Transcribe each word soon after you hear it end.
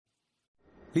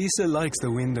Lisa likes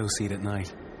the window seat at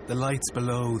night, the lights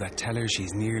below that tell her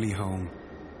she's nearly home.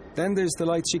 Then there's the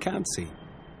lights she can't see,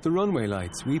 the runway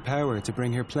lights we power to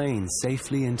bring her planes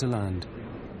safely into land.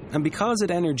 And because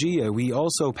at Energia we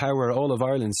also power all of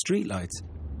Ireland's streetlights,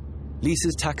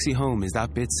 Lisa's taxi home is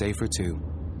that bit safer too.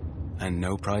 And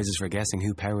no prizes for guessing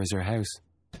who powers her house.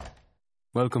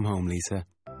 Welcome home, Lisa.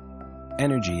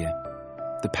 Energia,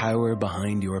 the power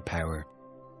behind your power.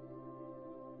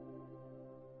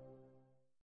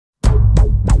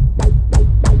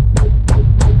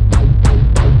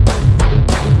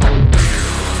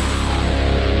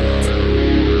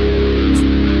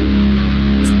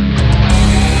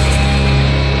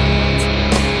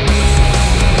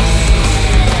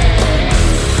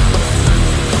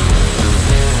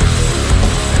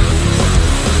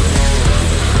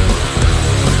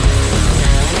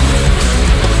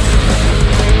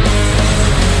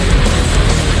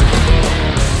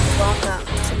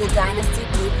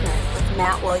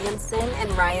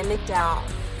 McDowell.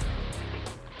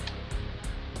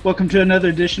 Welcome to another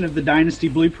edition of the Dynasty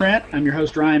Blueprint. I'm your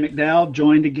host, Ryan McDowell,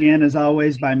 joined again, as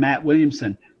always, by Matt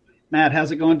Williamson. Matt,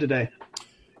 how's it going today?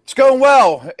 It's going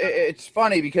well. It's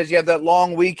funny because you have that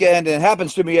long weekend, and it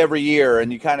happens to me every year,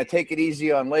 and you kind of take it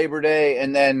easy on Labor Day,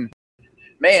 and then,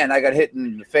 man, I got hit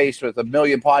in the face with 1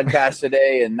 million podcasts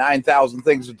today and 9,000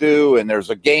 things to do, and there's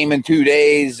a game in 2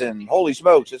 days, and holy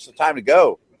smokes, it's the time to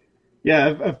go.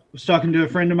 Yeah, I was talking to a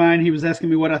friend of mine. He was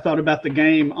asking me what I thought about the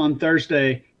game on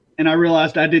Thursday, and I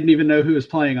realized I didn't even know who was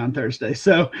playing on Thursday.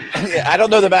 So yeah, I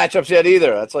don't know the matchups yet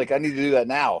either. That's like I need to do that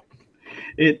now.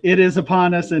 It is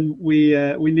upon us, and we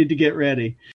need to get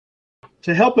ready.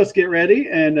 To help us get ready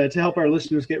and to help our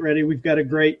listeners get ready, we've got a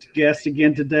great guest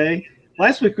again today.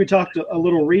 Last week we talked a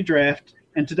little redraft,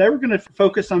 and today we're going to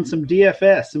focus on some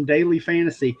DFS, some daily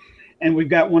fantasy, and we've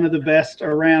got one of the best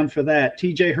around for that,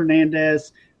 TJ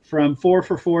Hernandez from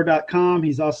 4for4.com.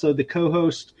 He's also the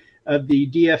co-host of the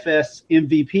DFS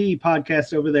MVP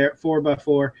podcast over there at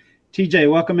 4x4.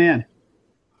 TJ, welcome in.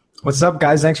 What's up,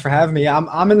 guys? Thanks for having me.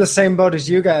 I'm in the same boat as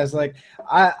you guys. Like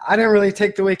I didn't really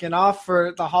take the weekend off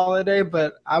for the holiday,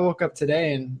 but I woke up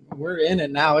today and we're in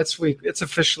it now. It's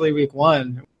officially week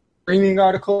 1. Streaming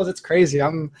articles, it's crazy.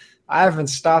 I haven't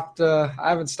stopped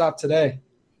today.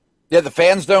 Yeah, the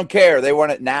fans don't care. They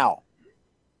want it now.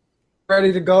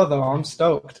 Ready to go though. I'm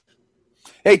stoked.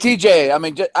 Hey TJ, I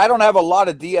mean, I don't have a lot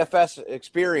of DFS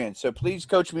experience, so please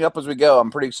coach me up as we go.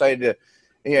 I'm pretty excited to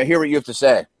hear what you have to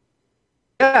say.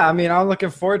 Yeah, I mean, I'm looking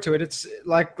forward to it. It's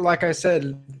like I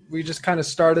said, we just kind of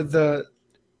started the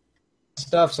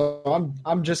stuff, so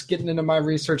I'm just getting into my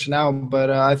research now. But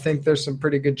I think there's some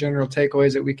pretty good general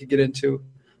takeaways that we could get into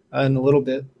in a little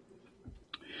bit.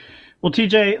 Well,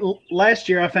 TJ, last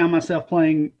year I found myself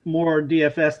playing more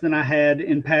DFS than I had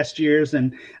in past years,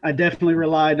 and I definitely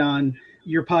relied on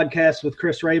your podcast with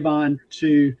Chris Raybon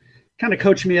to kind of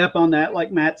coach me up on that,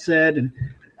 like Matt said, and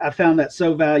I found that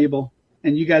so valuable.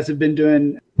 And you guys have been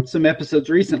doing some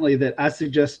episodes recently that I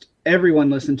suggest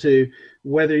everyone listen to,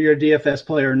 whether you're a DFS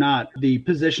player or not. The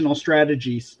Positional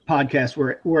Strategies podcast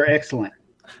were excellent.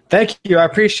 Thank you. I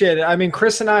appreciate it. I mean,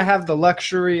 Chris and I have the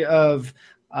luxury of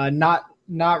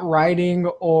not writing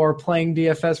or playing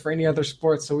DFS for any other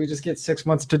sport. So we just get 6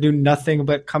 months to do nothing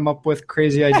but come up with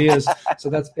crazy ideas. So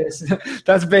that's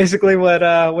basically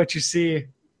what you see.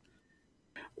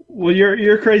 Well,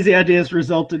 your crazy ideas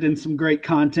resulted in some great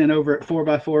content over at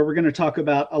 4x4. We're going to talk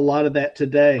about a lot of that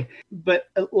today. But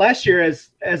last year,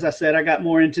 as I said, I got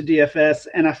more into DFS,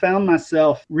 and I found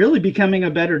myself really becoming a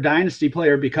better dynasty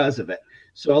player because of it.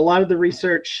 So a lot of the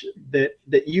research that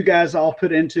you guys all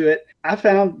put into it, I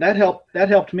found that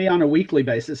helped me on a weekly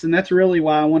basis. And that's really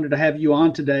why I wanted to have you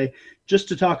on today, just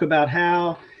to talk about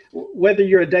how, whether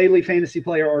you're a daily fantasy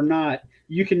player or not,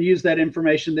 you can use that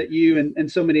information that you and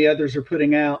so many others are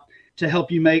putting out to help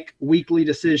you make weekly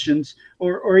decisions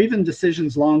or even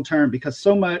decisions long-term, because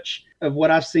so much of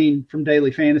what I've seen from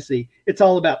daily fantasy, it's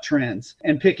all about trends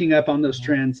and picking up on those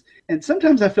trends. And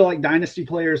sometimes I feel like dynasty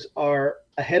players are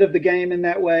ahead of the game in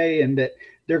that way, and that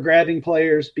they're grabbing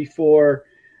players before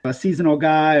a seasonal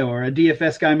guy or a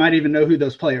DFS guy might even know who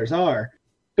those players are.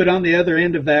 But on the other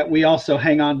end of that, we also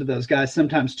hang on to those guys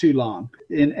sometimes too long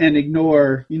and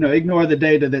ignore the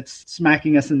data that's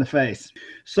smacking us in the face.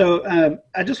 So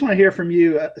I just want to hear from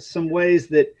you some ways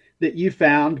that you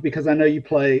found, because I know you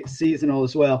play seasonal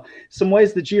as well, some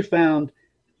ways that you found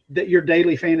that your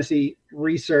daily fantasy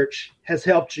research has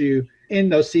helped you in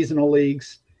those seasonal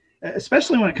leagues,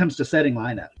 especially when it comes to setting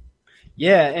lineup.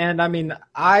 Yeah, and I mean,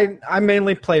 I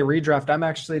mainly play redraft. I'm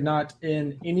actually not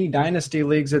in any dynasty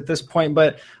leagues at this point,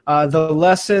 but the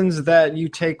lessons that you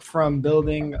take from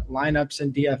building lineups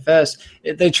in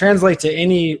DFS, they translate to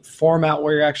any format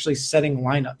where you're actually setting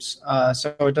lineups.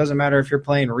 So it doesn't matter if you're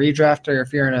playing redraft or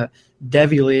if you're in a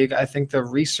Devy league. I think the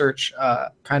research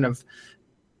kind of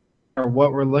or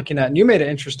what we're looking at. And you made an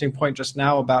interesting point just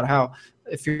now about how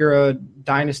if you're a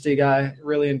dynasty guy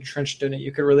really entrenched in it,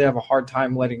 you could really have a hard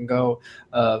time letting go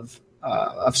of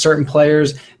certain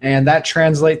players, and that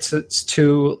translates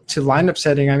to lineup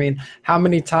setting. I mean, how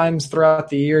many times throughout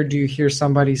the year do you hear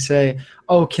somebody say,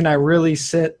 "Oh, can I really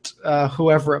sit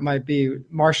whoever it might be,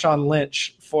 Marshawn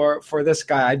Lynch for this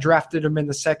guy? I drafted him in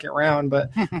the second round, but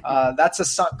that's a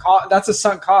sunk cost. That's a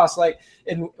sunk cost." Like,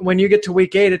 and when you get to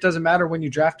week 8, it doesn't matter when you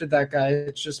drafted that guy.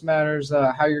 It just matters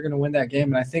how you're going to win that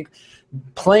game. And I think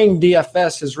playing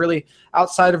DFS is really,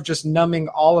 outside of just numbing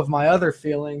all of my other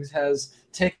feelings, has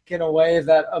taken away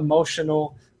that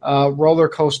emotional roller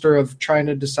coaster of trying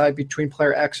to decide between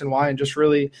player X and Y, and just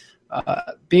really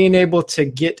being able to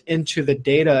get into the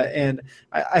data. And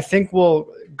I think we'll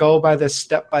go by this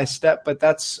step by step, but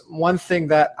that's one thing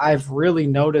that I've really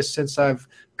noticed since I've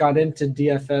got into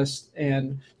DFS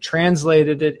and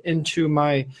translated it into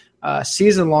my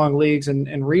season-long leagues and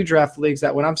redraft leagues,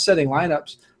 that when I'm setting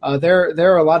lineups,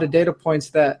 there are a lot of data points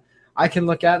that I can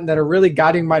look at and that are really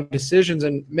guiding my decisions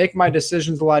and make my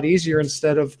decisions a lot easier,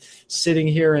 instead of sitting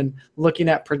here and looking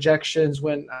at projections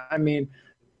when, I mean,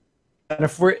 and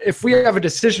if we have a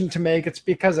decision to make, it's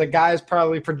because a guy is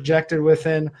probably projected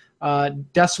within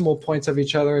decimal points of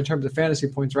each other in terms of fantasy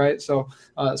points, right? So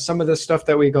some of the stuff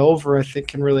that we go over, I think,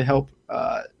 can really help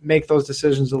make those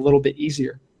decisions a little bit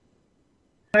easier.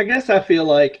 I guess I feel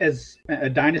like, as a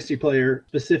dynasty player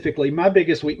specifically, my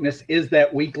biggest weakness is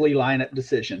that weekly lineup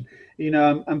decision. You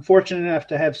know, I'm fortunate enough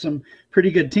to have some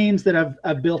pretty good teams that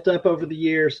I've built up over the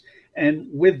years, and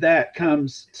with that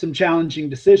comes some challenging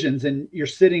decisions, and you're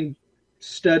sitting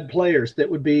stud players that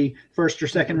would be first or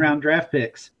second round draft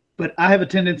picks. But I have a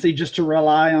tendency just to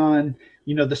rely on,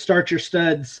 you know, the start your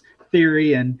studs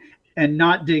theory and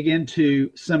not dig into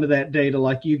some of that data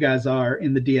like you guys are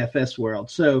in the DFS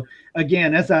world. So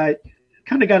again, as I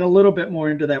kind of got a little bit more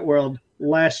into that world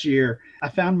last year, I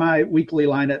found my weekly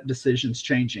lineup decisions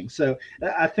changing. So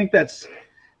I think that's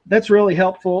really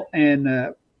helpful.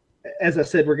 And as I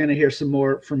said, we're going to hear some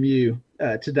more from you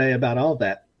today about all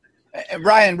that.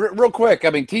 Ryan, real quick,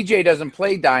 I mean, TJ doesn't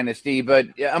play Dynasty, but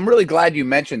I'm really glad you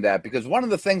mentioned that, because one of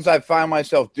the things I've found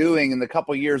myself doing in the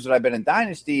couple of years that I've been in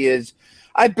Dynasty is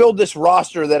I build this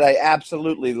roster that I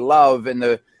absolutely love, and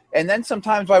then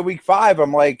sometimes by week 5,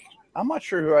 I'm like, I'm not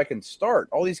sure who I can start.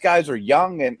 All these guys are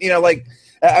young, and, you know, like,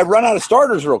 I run out of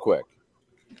starters real quick.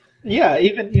 Yeah,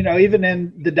 even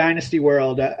in the dynasty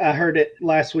world, I heard it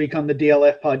last week on the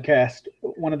DLF podcast.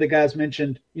 One of the guys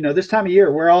mentioned, you know, this time of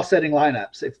year, we're all setting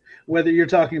lineups. Whether you're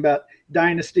talking about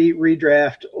dynasty,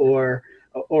 redraft, or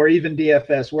even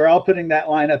DFS, we're all putting that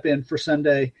lineup in for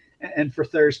Sunday and for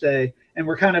Thursday, and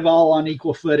we're kind of all on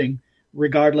equal footing,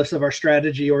 regardless of our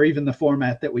strategy or even the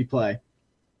format that we play.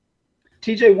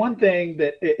 TJ, one thing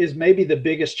that is maybe the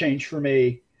biggest change for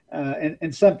me,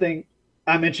 and something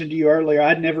I mentioned to you earlier,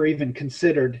 I'd never even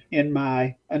considered in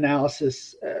my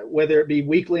analysis, whether it be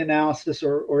weekly analysis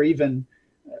or even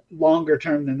longer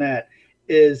term than that,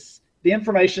 is the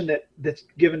information that's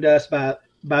given to us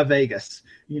by Vegas.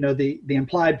 You know, the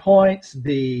implied points,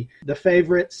 the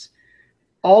favorites,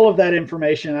 all of that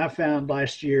information I found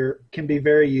last year can be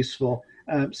very useful.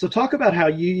 So talk about how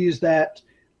you use that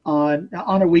on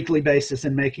a weekly basis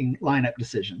in making lineup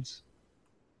decisions.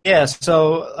 Yeah,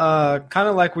 so kind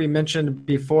of like we mentioned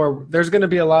before, there's going to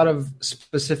be a lot of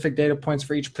specific data points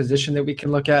for each position that we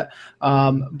can look at.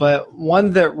 But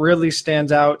one that really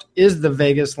stands out is the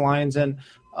Vegas lines. And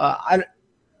I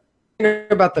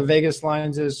think about the Vegas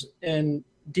lines is in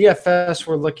DFS,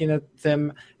 we're looking at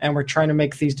them and we're trying to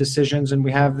make these decisions, and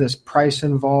we have this price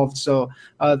involved. So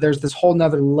there's this whole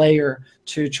nother layer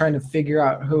to trying to figure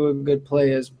out who a good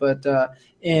play is. But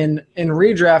in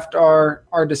redraft,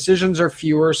 our decisions are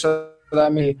fewer, so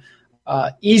that may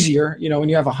easier. You know, when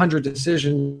you have 100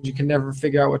 decisions, you can never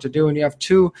figure out what to do. When you have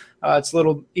 2, it's a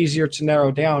little easier to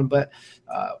narrow down. But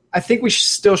I think we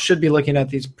still should be looking at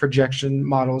these projection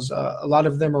models. A lot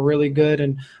of them are really good,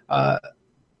 and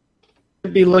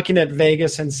be looking at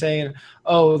Vegas and saying,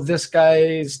 oh, this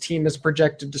guy's team is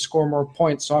projected to score more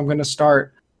points, so I'm going to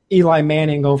start Eli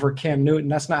Manning over Cam Newton.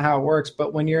 That's not how it works.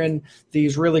 But when you're in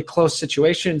these really close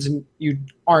situations and you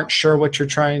aren't sure what you're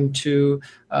trying to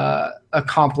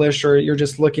accomplish, or you're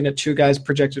just looking at two guys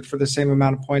projected for the same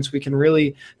amount of points, we can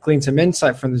really glean some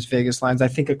insight from these Vegas lines. I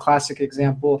think a classic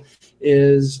example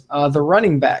is the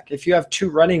running back. If you have two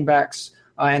running backs,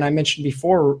 and I mentioned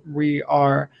before, we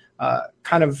are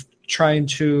kind of trying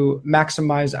to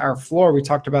maximize our floor. We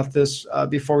talked about this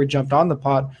before we jumped on the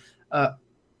pod.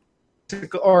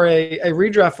 Or a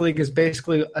redraft league is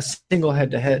basically a single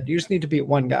head-to-head. You just need to beat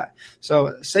one guy.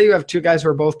 So say you have two guys who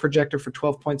are both projected for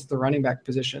 12 points at the running back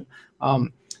position.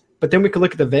 But then we could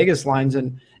look at the Vegas lines,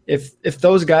 and if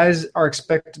those guys are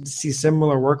expected to see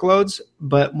similar workloads,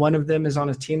 but one of them is on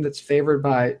a team that's favored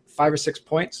by 5 or 6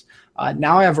 points,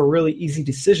 now I have a really easy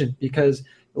decision, because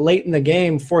late in the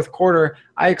game, fourth quarter,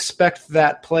 I expect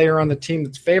that player on the team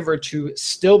that's favored to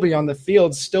still be on the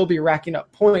field, still be racking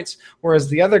up points, whereas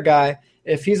the other guy,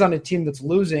 if he's on a team that's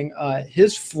losing,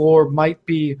 his floor might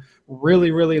be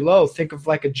really, really low. Think of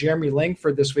like a Jeremy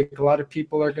Langford this week. A lot of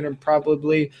people are going to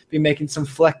probably be making some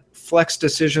flex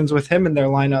decisions with him in their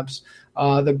lineups.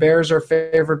 The Bears are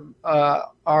favored,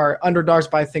 are underdogs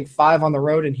by, I think, 5 on the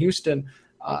road in Houston.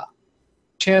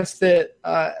 Chance that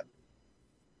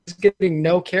he's getting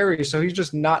no carry, so he's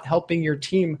just not helping your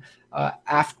team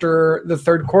after the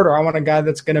third quarter. I want a guy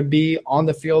that's going to be on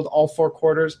the field all 4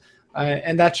 quarters,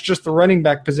 and that's just the running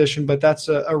back position, but that's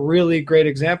a really great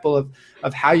example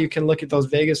of how you can look at those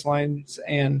Vegas lines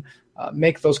and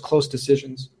make those close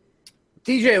decisions.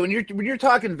 DJ, when you're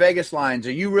talking Vegas lines,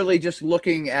 are you really just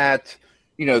looking at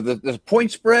the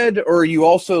point spread, or are you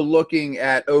also looking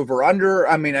at over under?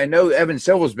 I mean, I know Evan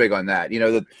Silva's big on that.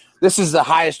 That this is the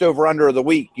highest over under of the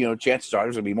week. Chances are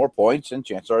there's going to be more points, and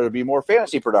chances are there'll be more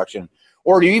fantasy production.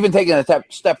 Or are you even taking a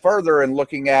step further and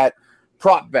looking at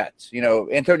prop bets?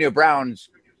 Antonio Brown's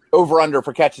over under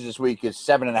for catches this week is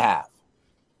 7.5.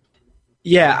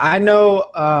 Yeah, I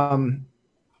know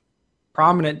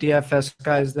prominent DFS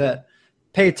guys that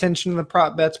pay attention to the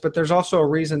prop bets, but there's also a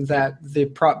reason that the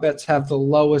prop bets have the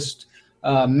lowest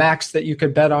max that you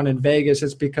could bet on in Vegas.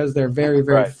 It's because they're very,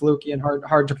 very fluky and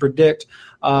hard to predict.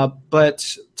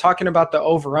 But talking about the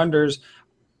over-unders,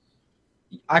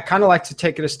 I kind of like to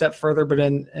take it a step further, but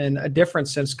in a different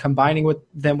sense, combining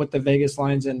them with the Vegas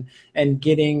lines and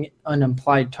getting an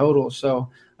implied total. So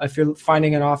if you're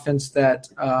finding an offense that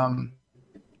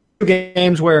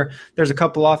games where there's a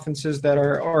couple offenses that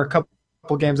are, or a couple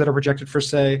games that are projected for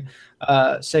say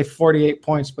 48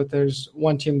 points, but there's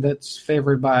one team that's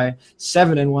favored by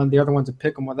 7 and 1, the other one's a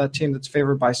pick 'em. Well, that team that's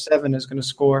favored by 7 is going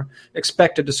to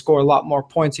expected to score a lot more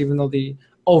points, even though the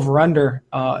over-under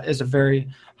is a very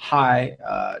high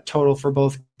total for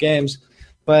both games.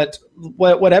 But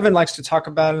what Evan likes to talk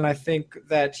about, and I think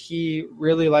that he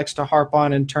really likes to harp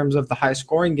on in terms of the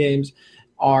high-scoring games,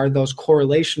 are those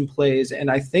correlation plays.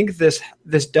 And I think this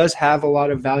does have a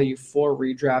lot of value for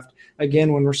redraft.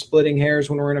 Again, when we're splitting hairs,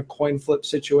 when we're in a coin flip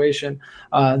situation,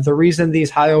 the reason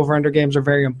these high over-under games are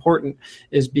very important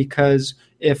is because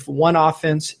if one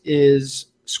offense is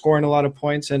scoring a lot of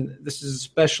points, and this is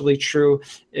especially true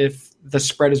if the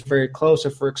spread is very close,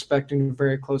 if we're expecting a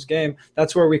very close game,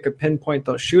 that's where we could pinpoint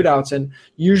those shootouts. And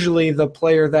usually the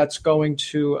player that's going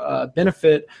to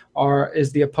benefit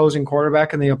is the opposing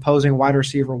quarterback and the opposing wide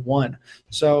receiver 1.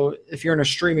 So if you're in a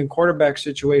streaming quarterback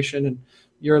situation and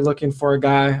you're looking for a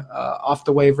guy off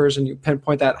the waivers and you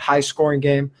pinpoint that high-scoring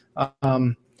game,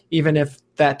 even if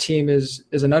that team is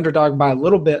an underdog by a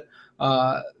little bit,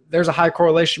 there's a high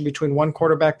correlation between one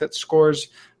quarterback that scores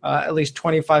at least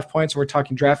 25 points. We're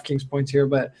talking DraftKings points here,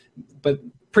 but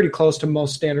pretty close to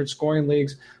most standard scoring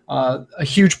leagues. A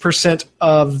huge percent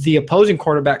of the opposing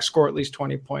quarterback score at least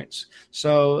 20 points.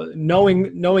 So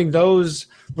knowing those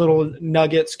little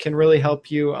nuggets can really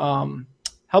help you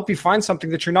find something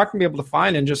that you're not going to be able to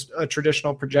find in just a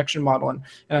traditional projection model, and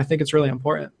I think it's really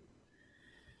important.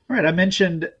 All right, I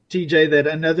mentioned, TJ, that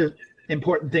another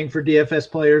important thing for DFS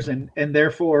players and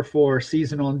therefore for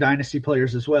seasonal and dynasty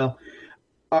players as well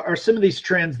are some of these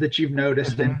trends that you've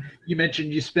noticed. Mm-hmm. And you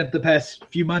mentioned you spent the past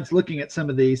few months looking at some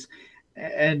of these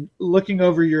and looking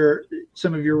over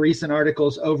some of your recent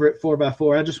articles over at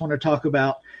 4x4. I just want to talk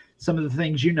about some of the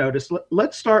things you noticed.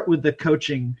 Let's start with the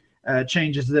coaching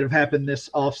changes that have happened this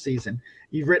offseason.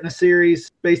 You've written a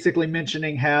series basically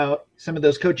mentioning how some of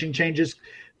those coaching changes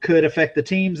could affect the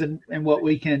teams and what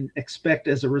we can expect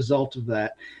as a result of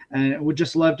that. And we'd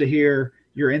just love to hear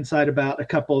your insight about a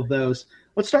couple of those.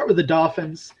 Let's start with the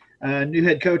Dolphins. New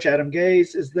head coach Adam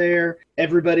Gase is there.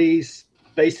 Everybody's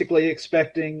basically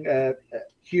expecting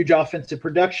huge offensive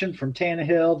production from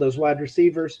Tannehill, those wide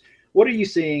receivers. What are you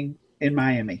seeing in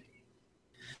Miami?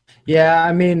 Yeah,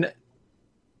 I mean,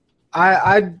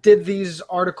 I did these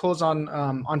articles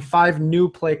on 5 new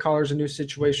play callers and new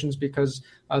situations because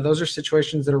those are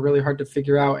situations that are really hard to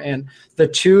figure out. And the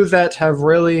two that have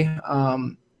really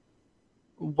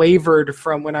wavered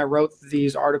from when I wrote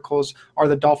these articles are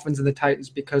the Dolphins and the Titans,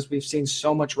 because we've seen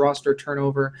so much roster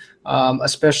turnover,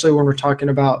 especially when we're talking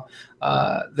about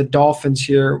the Dolphins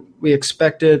here. We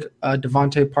expected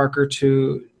Devontae Parker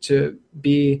to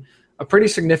be a pretty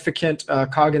significant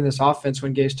cog in this offense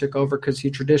when Gase took over, because he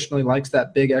traditionally likes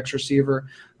that big X receiver.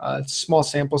 It's small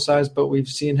sample size, but we've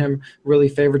seen him really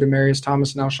favor Demaryius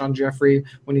Thomas and Alshon Jeffrey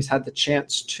when he's had the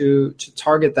chance to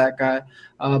target that guy.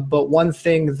 But one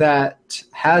thing that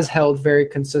has held very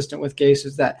consistent with Gase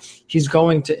is that he's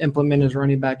going to implement his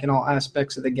running back in all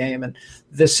aspects of the game. And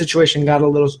this situation got a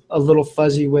little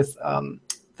fuzzy with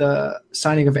the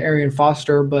signing of Arian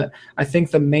Foster, but I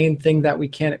think the main thing that we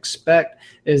can't expect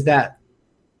is that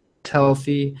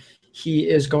healthy, he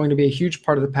is going to be a huge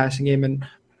part of the passing game, and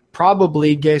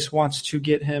probably Gase wants to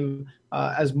get him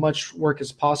as much work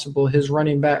as possible. His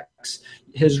running back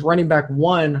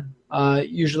one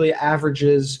usually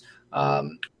averages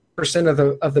percent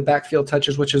of the backfield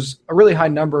touches, which is a really high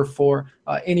number for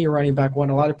any running back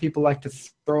one. A lot of people like to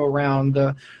throw around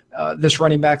this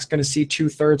running back's going to see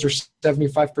 2/3 or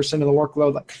 75% of the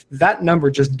workload. Like, that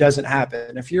number just doesn't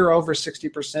happen. If you're over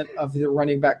 60% of the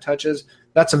running back touches,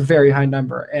 that's a very high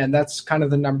number, and that's kind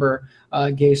of the number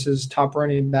Gase's top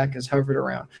running back has hovered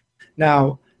around.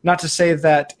 Now, not to say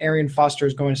that Arian Foster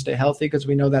is going to stay healthy, because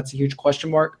we know that's a huge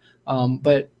question mark,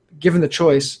 but given the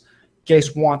choice,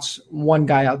 Gase wants one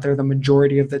guy out there the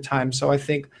majority of the time. So I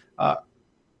think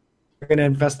you're going to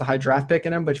invest the high draft pick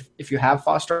in him. But if you have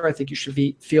Foster, I think you should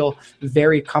feel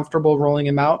very comfortable rolling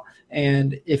him out.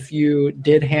 And if you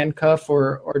did handcuff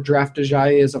or draft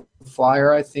Ajayi as a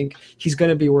flyer, I think he's going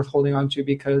to be worth holding on to,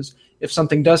 because if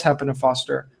something does happen to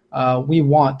Foster, we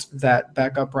want that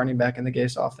backup running back in the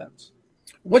Gase offense.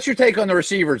 What's your take on the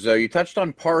receivers, though? You touched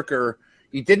on Parker.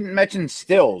 You didn't mention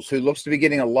Stills, who looks to be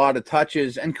getting a lot of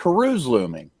touches, and Carew's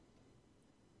looming.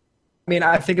 I mean,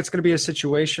 I think it's going to be a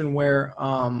situation where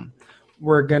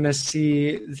we're going to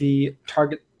see the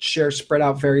target share spread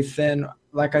out very thin.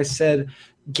 Like I said,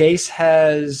 Gase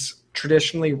has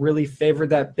traditionally really favored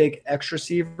that big X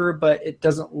receiver, but it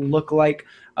doesn't look like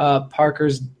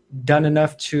Parker's done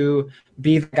enough to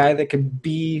be the guy that could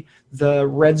be the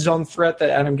red zone threat that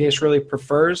Adam Gase really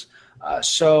prefers.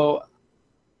 So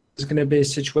it's going to be a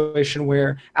situation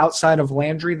where outside of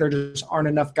Landry, there just aren't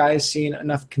enough guys seeing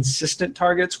enough consistent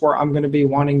targets where I'm going to be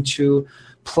wanting to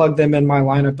plug them in my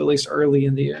lineup at least early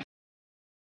in the year.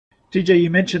 TJ, you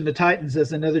mentioned the Titans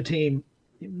as another team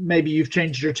maybe you've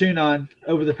changed your tune on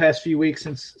over the past few weeks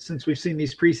since we've seen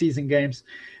these preseason games.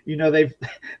 You know,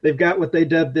 they've got what they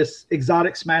dubbed this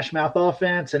exotic smash mouth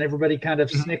offense, and everybody kind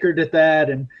of snickered at that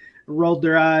and rolled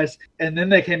their eyes. And then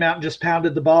they came out and just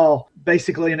pounded the ball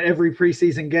basically in every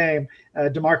preseason game.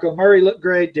 DeMarco Murray looked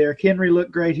great. Derrick Henry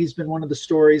looked great. He's been one of the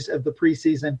stories of the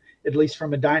preseason, at least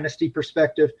from a dynasty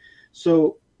perspective.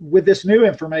 So with this new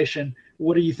information,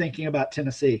 what are you thinking about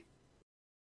Tennessee?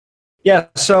 Yeah,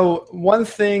 so one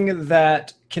thing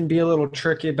that can be a little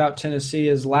tricky about Tennessee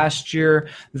is last year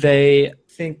they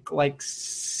think like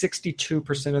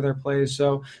 62% of their plays.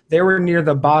 So they were near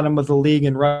the bottom of the league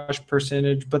in rush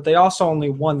percentage, but they also only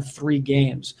won 3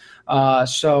 games.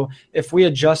 So if we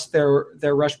adjust their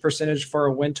rush percentage for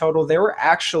a win total, they were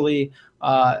actually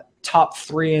top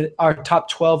 3 or top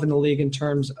 12 in the league in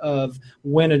terms of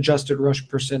win adjusted rush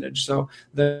percentage. So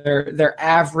their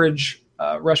average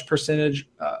rush percentage,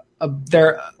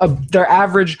 their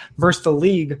average versus the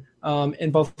league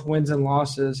in both wins and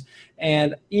losses.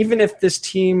 And even if this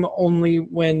team only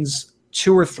wins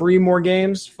 2 or 3 more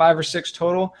games, 5 or 6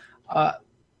 total,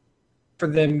 for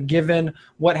them, given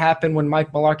what happened when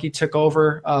Mike Mularkey took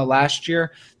over last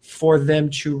year, for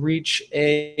them to reach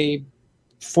a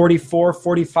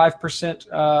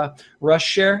 44-45% rush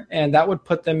share, and that would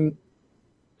put them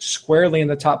squarely in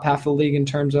the top half of the league in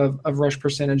terms of rush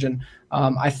percentage. And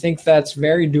I think that's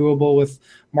very doable with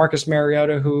Marcus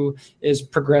Mariota, who is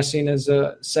progressing as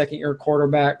a second-year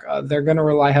quarterback. They're going to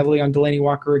rely heavily on Delanie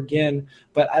Walker again,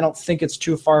 but I don't think it's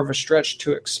too far of a stretch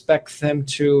to expect them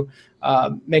to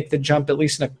make the jump at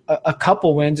least in a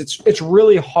couple wins. It's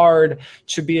really hard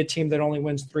to be a team that only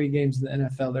wins 3 games in the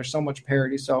NFL. There's so much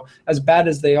parity. So as bad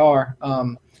as they are,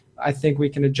 I think we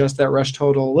can adjust that rush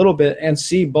total a little bit and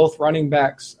see both running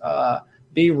backs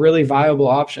be really viable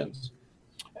options.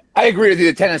 I agree with you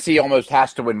that Tennessee almost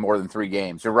has to win more than 3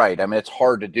 games. You're right. I mean, it's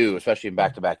hard to do, especially in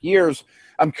back-to-back years.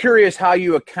 I'm curious how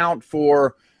you account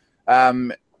for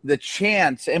the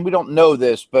chance, and we don't know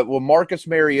this, but will Marcus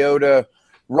Mariota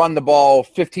run the ball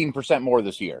 15% more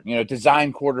this year. You know,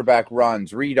 design quarterback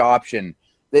runs, read option.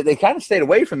 They kind of stayed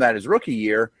away from that his rookie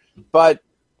year. But,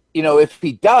 you know, if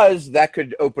he does, that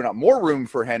could open up more room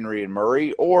for Henry and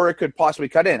Murray, or it could possibly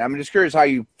cut in. I'm just curious how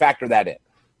you factor that in.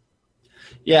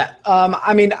 Yeah.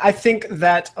 I mean, I think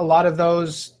that a lot of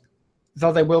those,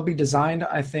 though they will be designed,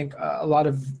 I think a lot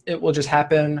of it will just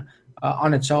happen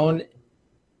on its own,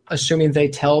 assuming they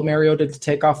tell Mariota to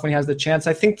take off when he has the chance.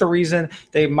 I think the reason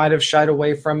they might have shied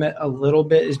away from it a little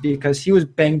bit is because he was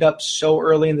banged up so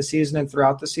early in the season and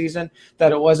throughout the season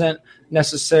that it wasn't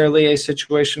necessarily a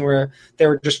situation where they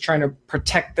were just trying to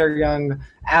protect their young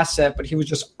asset, but he was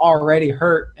just already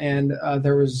hurt, and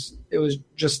it was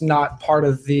just not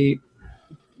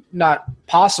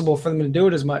possible for them to do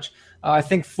it as much. I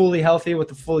think fully healthy with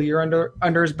the full year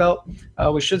under his belt,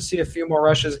 we should see a few more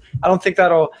rushes. I don't think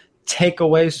that'll take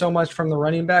away so much from the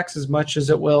running backs as much as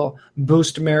it will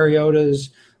boost Mariota's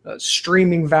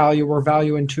streaming value or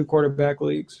value in 2 quarterback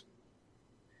leagues.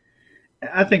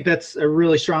 I think that's a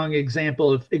really strong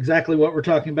example of exactly what we're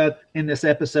talking about in this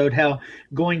episode, how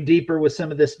going deeper with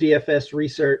some of this DFS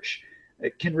research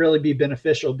can really be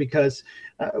beneficial, because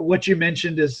what you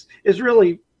mentioned is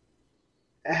really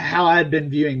how I'd been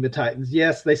viewing the Titans.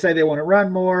 Yes, they say they want to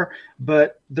run more,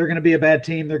 but they're going to be a bad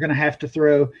team. They're going to have to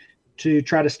throw to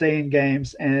try to stay in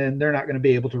games, and they're not going to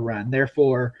be able to run.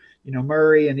 Therefore, you know,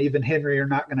 Murray and even Henry are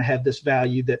not going to have this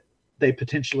value that they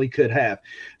potentially could have.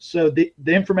 So the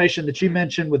information that you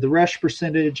mentioned with the rush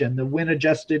percentage and the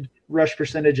win-adjusted rush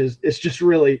percentage is just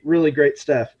really, really great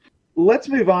stuff. Let's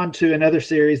move on to another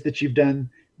series that you've done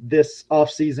this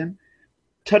offseason,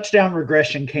 touchdown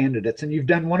regression candidates. And you've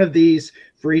done one of these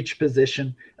for each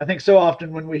position. I think so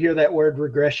often when we hear that word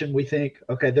regression, we think,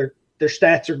 okay, their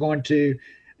stats are going to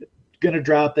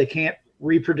drop. They can't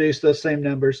reproduce those same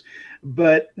numbers.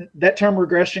 But that term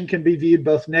regression can be viewed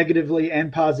both negatively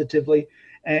and positively.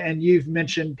 And you've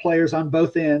mentioned players on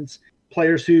both ends,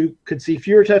 players who could see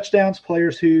fewer touchdowns,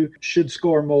 players who should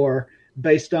score more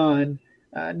based on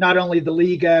not only the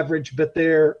league average, but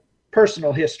their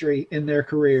personal history in their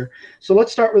career. So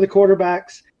let's start with the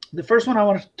quarterbacks. The first one I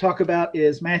want to talk about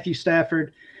is Matthew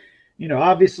Stafford. You know,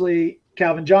 obviously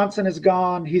Calvin Johnson is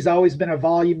gone. He's always been a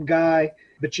volume guy,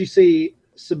 but you see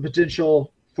some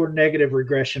potential for negative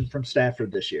regression from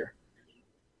Stafford this year.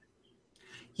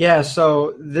 Yeah,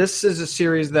 so this is a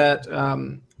series that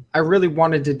I really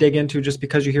wanted to dig into, just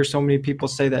because you hear so many people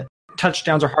say that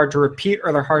touchdowns are hard to repeat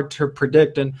or they're hard to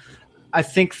predict. And I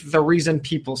think the reason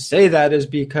people say that is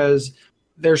because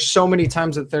there's so many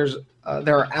times that there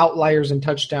are outliers in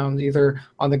touchdowns, either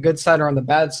on the good side or on the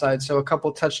bad side. So a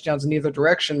couple touchdowns in either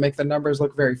direction make the numbers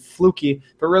look very fluky.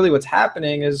 But really what's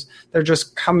happening is they're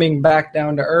just coming back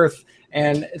down to earth.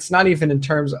 And it's not even in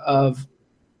terms of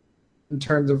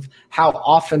how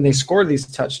often they score these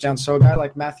touchdowns. So a guy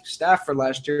like Matthew Stafford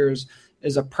last year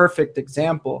is a perfect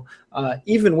example.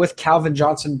 Even with Calvin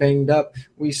Johnson banged up,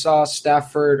 we saw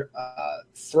Stafford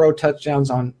throw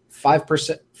touchdowns on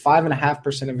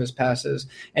 5.5% of his passes,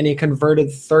 and he converted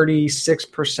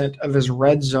 36% of his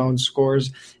red zone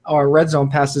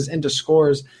passes into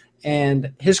scores.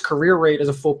 And his career rate is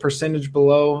a full percentage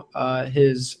below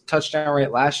his touchdown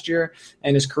rate last year,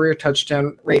 and his career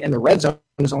touchdown rate in the red zone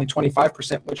is only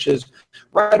 25%, which is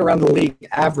right around the league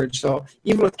average. So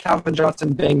even with Calvin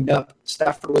Johnson banged up,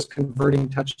 Stafford was converting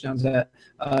touchdowns at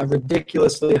a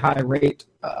ridiculously high rate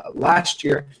last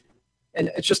year. And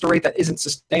it's just a rate that isn't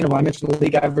sustainable. I mentioned the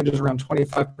league average is around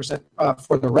 25%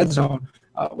 for the red zone.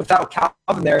 Without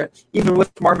Calvin there, even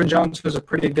with Marvin Jones, who's a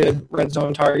pretty good red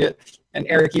zone target, and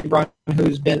Eric Ebron,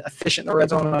 who's been efficient in the red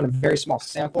zone on a very small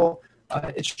sample,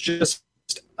 it's just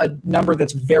a number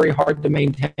that's very hard to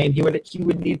maintain. He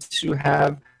would need to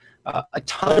have a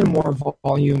ton more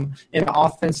volume in an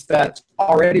offense that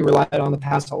already relied on the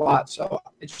pass a lot. So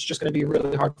it's just going to be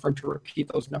really hard for him to repeat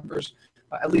those numbers,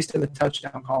 at least in the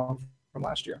touchdown column from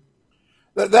last year.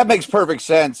 That makes perfect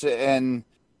sense. And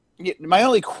my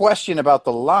only question about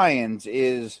the Lions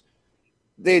is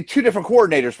they had 2 different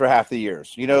coordinators for half the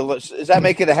years. You know, does that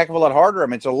make it a heck of a lot harder? I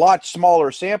mean, it's a lot smaller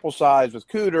sample size with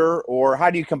Cooter, or how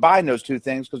do you combine those two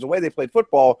things? Because the way they played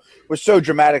football was so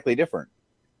dramatically different.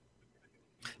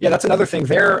 Yeah, that's another thing.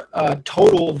 Their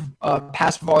total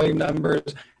pass volume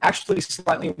numbers actually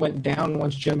slightly went down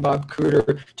once Jim Bob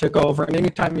Cooter took over. And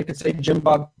anytime you could say Jim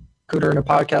Bob Cooter in a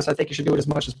podcast, I think you should do it as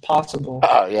much as possible.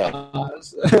 Oh, yeah.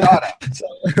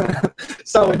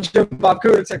 So when Jim Bob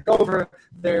Cooter took over,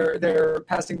 their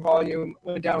passing volume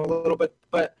went down a little bit.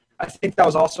 But I think that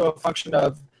was also a function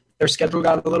of their schedule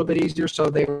got a little bit easier, so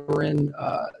they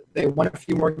won a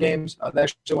few more games. They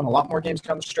actually won a lot more games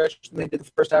down the stretch than they did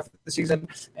the first half of the season.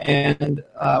 And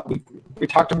we we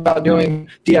talked about doing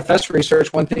DFS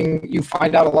research. One thing you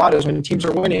find out a lot is when teams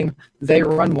are winning, they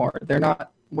run more. They're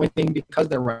not winning because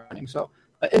they're running. So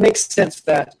it makes sense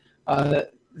that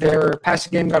their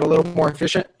passing game got a little more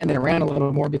efficient and they ran a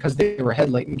little more because they were ahead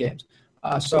late in games.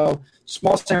 So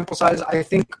small sample size, I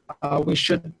think we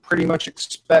should pretty much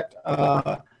expect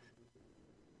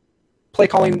play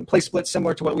split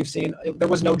similar to what we've seen. There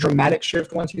was no dramatic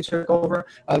shift once he took over.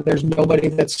 There's nobody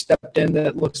that stepped in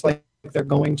that looks like they're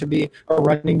going to be a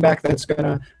running back that's going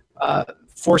to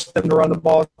force them to run the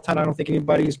ball a ton. I don't think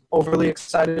anybody's overly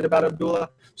excited about Abdullah.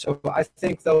 So I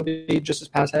think they'll be just as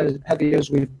pass heavy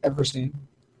as we've ever seen.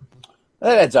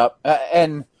 That adds up.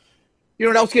 And you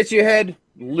know what else gets you ahead?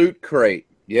 Loot Crate.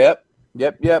 Yep.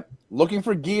 Looking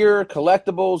for gear,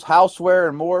 collectibles, houseware,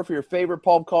 and more for your favorite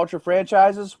pulp culture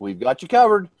franchises? We've got you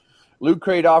covered. Loot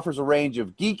Crate offers a range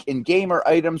of geek and gamer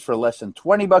items for less than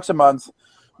 $20 a month.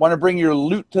 Want to bring your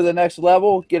loot to the next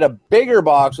level? Get a bigger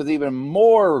box with even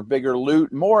more bigger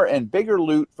loot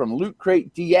from Loot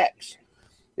Crate DX.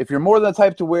 If you're more than the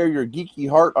type to wear your geeky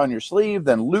heart on your sleeve,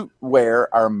 then Lootwear,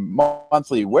 our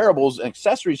monthly wearables and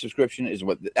accessory subscription,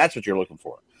 that's what you're looking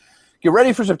for. Get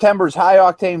ready for September's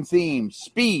high-octane theme,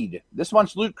 Speed. This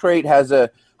month's Loot Crate has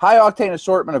a high-octane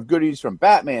assortment of goodies from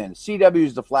Batman,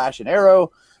 CW's The Flash and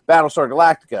Arrow, Battlestar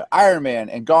Galactica, Iron Man,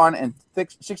 and Gone in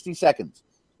 60 Seconds.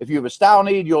 If you have a style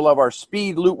need, you'll love our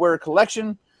Speed Lootwear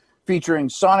collection, featuring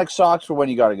Sonic socks for when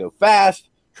you got to go fast,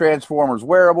 Transformers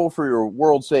wearable for your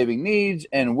world-saving needs,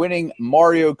 and winning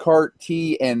Mario Kart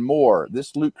tee and more.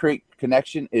 This Loot Crate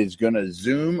connection is going to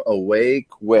zoom away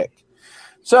quick.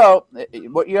 So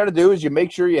what you got to do is you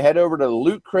make sure you head over to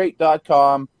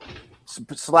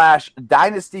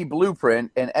lootcrate.com/Dynasty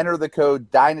Blueprint and enter the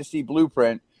code Dynasty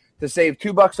Blueprint to save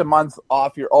 $2 a month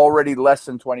off your already less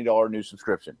than $20 new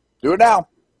subscription. Do it now.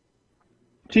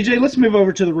 TJ, let's move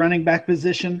over to the running back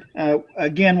position.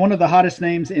 Again, one of the hottest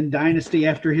names in Dynasty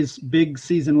after his big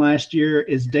season last year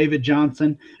is David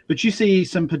Johnson, but you see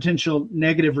some potential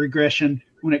negative regression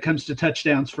when it comes to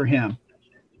touchdowns for him.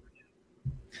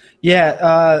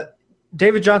 Yeah,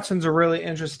 David Johnson's a really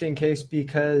interesting case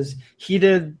because he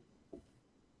did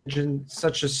in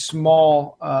such a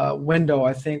small window,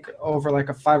 I think, over like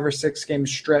a 5 or 6 game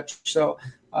stretch. So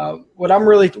what I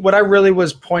really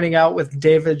was pointing out with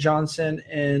David Johnson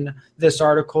in this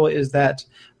article is that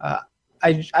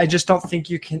I just don't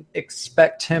think you can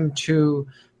expect him to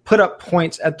put up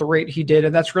points at the rate he did,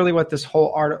 and that's really what this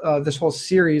whole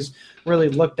series really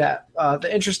looked at. The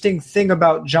interesting thing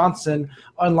about Johnson,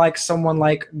 unlike someone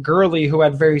like Gurley who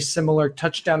had very similar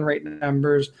touchdown rate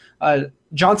numbers,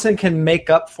 Johnson can make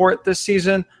up for it this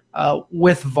season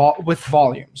with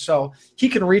volume. So he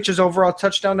can reach his overall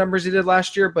touchdown numbers he did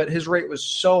last year, but his rate was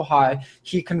so high.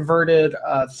 He converted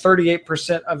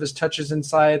 38% of his touches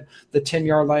inside the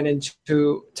 10-yard line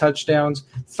into touchdowns,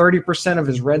 30% of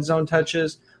his red zone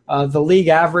touches. The league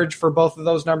average for both of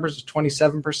those numbers is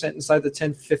 27% inside the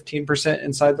 10, 15%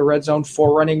 inside the red zone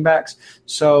for running backs.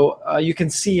 So you can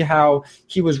see how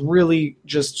he was really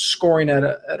just scoring at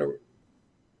a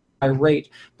high rate.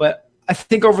 But I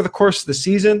think over the course of the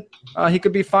season, he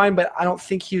could be fine, but I don't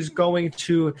think he's going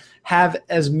to have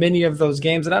as many of those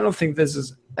games. And I don't think this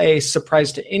is a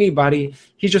surprise to anybody.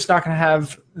 He's just not going to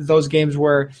have those games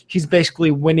where he's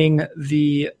basically winning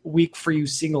the week for you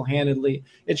single-handedly.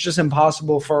 It's just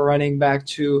impossible for a running back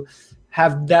to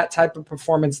have that type of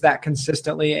performance that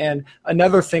consistently. And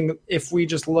another thing, if we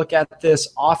just look at this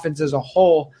offense as a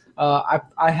whole,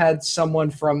 I had someone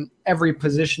from every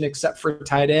position except for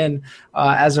tight end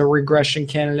as a regression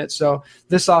candidate. So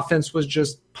this offense was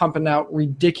just pumping out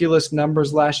ridiculous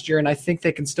numbers last year, and I think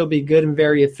they can still be good and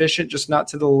very efficient, just not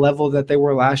to the level that they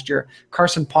were last year.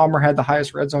 Carson Palmer had the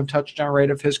highest red zone touchdown rate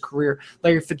of his career.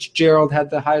 Larry Fitzgerald had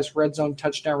the highest red zone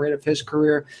touchdown rate of his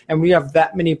career, and we have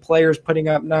that many players putting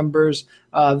up numbers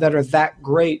that are that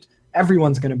great.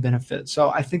 Everyone's going to benefit. So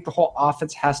I think the whole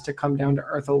offense has to come down to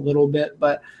earth a little bit,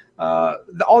 but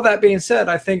all that being said,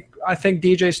 I think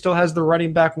DJ still has the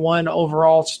running back one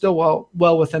overall, still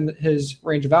well within his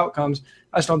range of outcomes.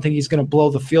 I just don't think he's going to blow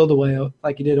the field away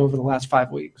like he did over the last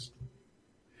 5 weeks.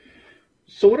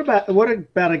 So what about a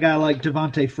guy like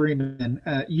Devontae Freeman?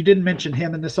 You didn't mention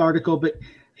him in this article, but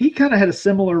he kind of had a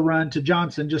similar run to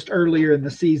Johnson just earlier in the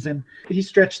season. He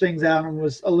stretched things out and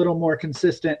was a little more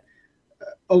consistent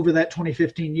over that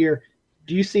 2015 year.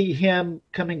 Do you see him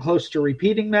coming close to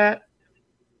repeating that?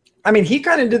 I mean, he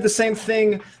kind of did the same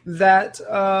thing that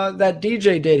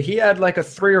DJ did. He had like a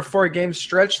 3 or 4 game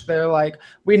stretch there like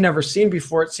we'd never seen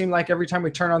before. It seemed like every time we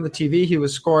turned on the TV, he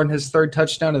was scoring his 3rd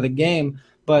touchdown of the game.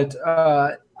 But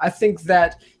I think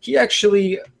that he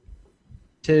actually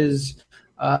his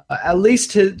at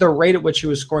least the rate at which he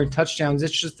was scoring touchdowns.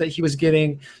 It's just that he was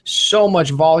getting so much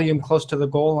volume close to the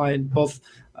goal line, both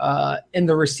in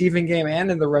the receiving game and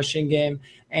in the rushing game.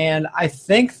 And I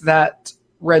think that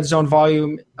red zone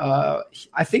volume,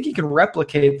 I think he can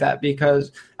replicate that,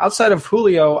 because outside of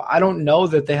Julio, I don't know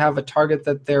that they have a target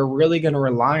that they're really going to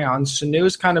rely on.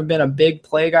 Sanu's kind of been a big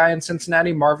play guy in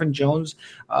Cincinnati. Marvin Jones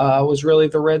was really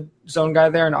the red zone guy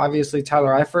there, and obviously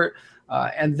Tyler Eifert.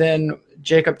 And then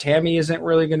Jacob Tamme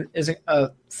isn't a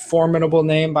formidable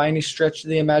name by any stretch of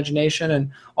the imagination.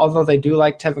 And although they do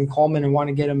like Tevin Coleman and want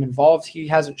to get him involved, he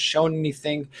hasn't shown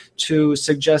anything to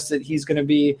suggest that he's going to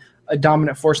be a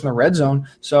dominant force in the red zone.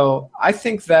 So I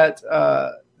think that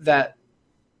that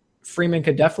Freeman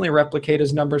could definitely replicate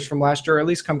his numbers from last year, or at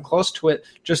least come close to it.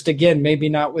 Just again, maybe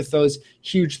not with those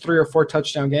huge 3 or 4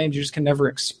 touchdown games. You just can never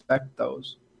expect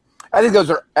those. I think those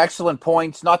are excellent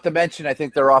points. Not to mention, I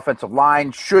think their offensive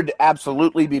line should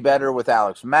absolutely be better with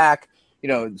Alex Mack.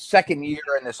 Second year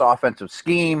in this offensive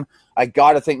scheme. I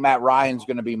got to think Matt Ryan's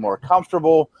going to be more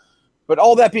comfortable. But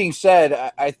all that being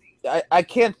said, I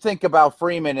can't think about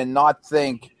Freeman and not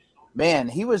think, man,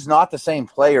 he was not the same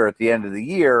player at the end of the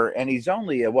year, and he's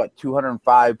only a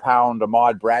 205-pound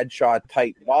Ahmad Bradshaw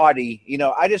type body.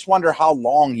 I just wonder how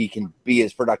long he can be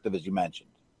as productive as you mentioned.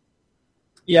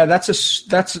 Yeah, that's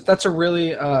a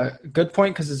really good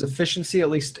point, because his efficiency, at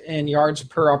least in yards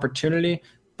per opportunity,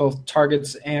 both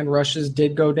targets and rushes,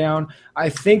 did go down. I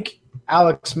think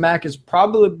Alex Mack is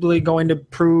probably going to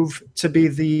prove to be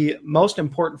the most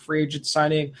important free agent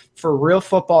signing for real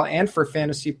football and for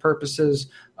fantasy purposes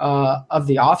of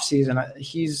the offseason.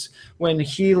 When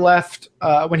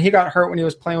he got hurt when he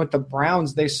was playing with the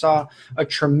Browns, they saw a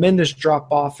tremendous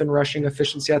drop-off in rushing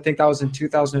efficiency. I think that was in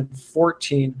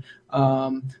 2014.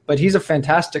 But he's a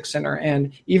fantastic center,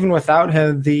 and even without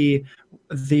him, the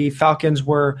Falcons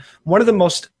were one of the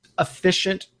most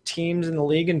efficient teams in the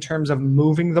league in terms of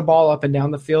moving the ball up and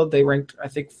down the field. They ranked, I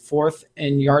think, 4th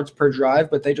in yards per drive,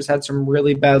 but they just had some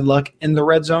really bad luck in the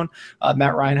red zone.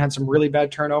 Matt Ryan had some really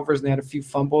bad turnovers, and they had a few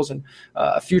fumbles, and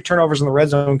a few turnovers in the red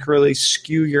zone can really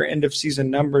skew your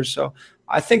end-of-season numbers. So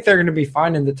I think they're going to be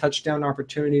fine, and the touchdown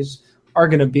opportunities are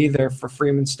going to be there for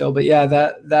Freeman still. But yeah,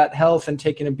 that health and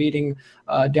taking a beating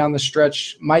down the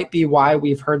stretch might be why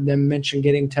we've heard them mention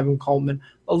getting Tevin Coleman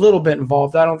a little bit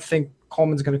involved. I don't think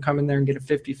Coleman's going to come in there and get a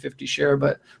 50-50 share,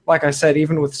 but like I said,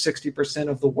 even with 60%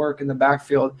 of the work in the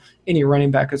backfield, any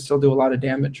running back could still do a lot of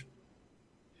damage.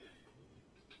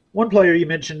 One player you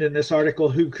mentioned in this article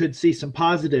who could see some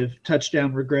positive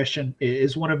touchdown regression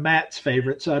is one of Matt's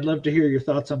favorites. So I'd love to hear your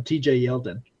thoughts on TJ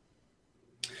Yeldon.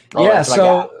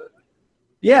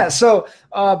 So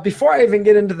before I even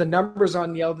get into the numbers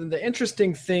on Yeldon, the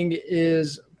interesting thing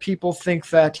is people think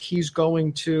that he's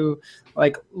going to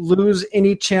lose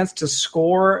any chance to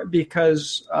score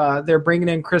because they're bringing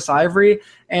in Chris Ivory,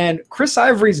 and Chris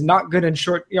Ivory's not good in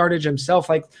short yardage himself.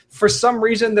 For some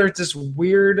reason, there's this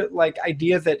weird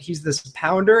idea that he's this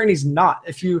pounder, and he's not.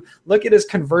 If you look at his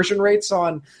conversion rates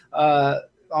on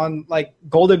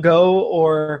goal to go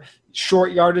or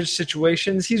short yardage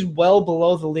situations, he's well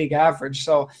below the league average.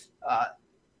 So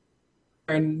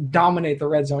and dominate the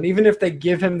red zone. Even if they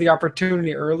give him the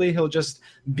opportunity early, he'll just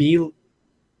be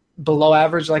below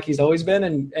average like he's always been,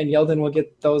 and Yeldon will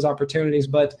get those opportunities.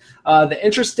 But the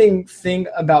interesting thing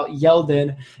about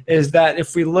Yeldon is that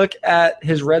if we look at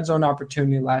his red zone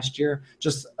opportunity last year,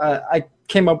 I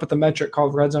came up with a metric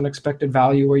called red zone expected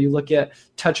value, where you look at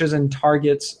touches and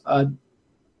targets,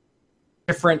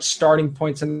 different starting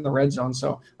points in the red zone.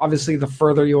 So obviously the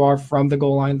further you are from the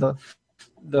goal line,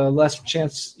 the less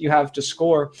chance you have to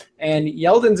score. And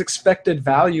Yeldon's expected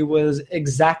value was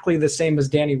exactly the same as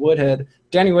Danny Woodhead.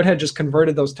 Danny Woodhead just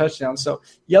converted those touchdowns. So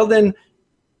Yeldon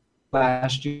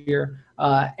last year,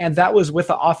 and that was with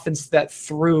an offense that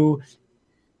threw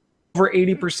over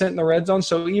 80% in the red zone.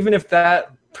 So even if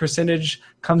that percentage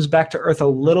comes back to earth a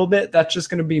little bit, that's just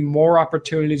going to be more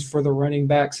opportunities for the running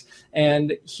backs.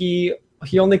 And he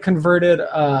only converted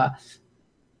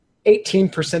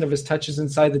 18% of his touches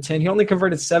inside the 10. He only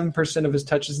converted 7% of his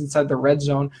touches inside the red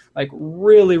zone,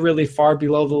 really, really far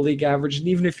below the league average. And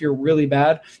even if you're really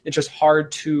bad, it's just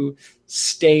hard to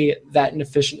stay that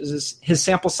inefficient. His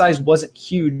sample size wasn't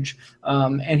huge,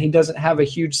 and he doesn't have a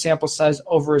huge sample size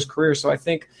over his career. So I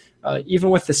think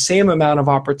even with the same amount of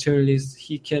opportunities,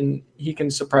 he can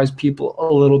surprise people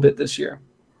a little bit this year.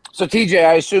 So TJ,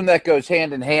 I assume that goes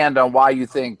hand in hand on why you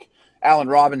think Allen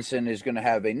Robinson is going to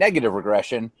have a negative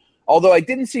regression. Although I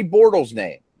didn't see Bortles'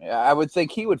 name. I would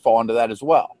think he would fall into that as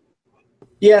well.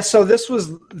 Yeah, so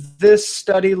this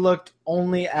study looked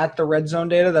only at the red zone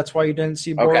data. That's why you didn't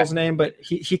see Bortles' name, but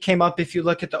he came up if you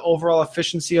look at the overall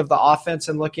efficiency of the offense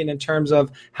and looking in terms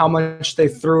of how much they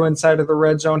threw inside of the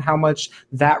red zone, how much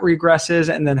that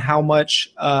regresses, and then how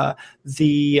much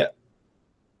the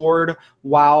board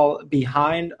while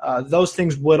behind. Those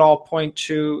things would all point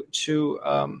to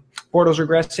Bortles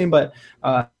regressing, but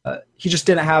he just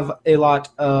didn't have a lot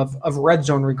of red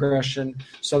zone regression,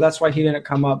 so that's why he didn't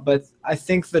come up. But I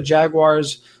think the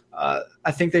Jaguars,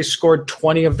 I think they scored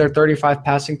 20 of their 35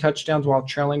 passing touchdowns while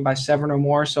trailing by 7 or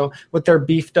more. So with their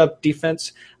beefed up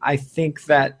defense, I think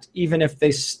that even if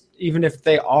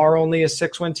they are only a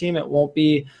 6-win team, it won't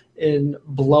be in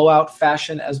blowout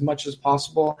fashion as much as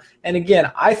possible. And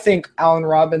again, I think Allen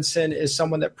Robinson is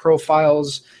someone that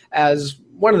profiles as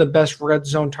one of the best red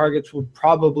zone targets we'll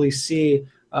probably see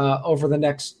over the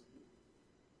next.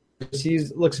 He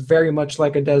looks very much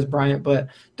like a Dez Bryant, but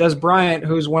Dez Bryant,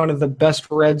 who's one of the best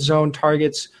red zone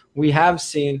targets we have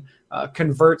seen,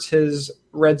 converts his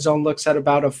red zone looks at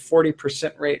about a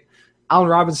 40% rate. Allen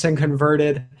Robinson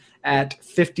converted at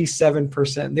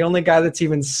 57%. The only guy that's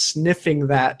even sniffing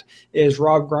that is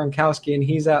Rob Gronkowski, and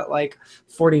he's at like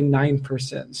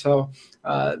 49%. So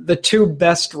the two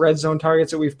best red zone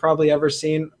targets that we've probably ever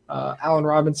seen, Allen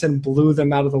Robinson blew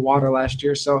them out of the water last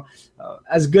year. So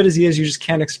as good as he is, you just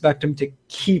can't expect him to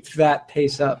keep that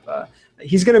pace up.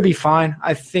 He's going to be fine.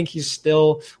 I think he's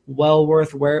still well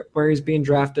worth where he's being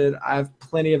drafted. I have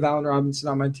plenty of Allen Robinson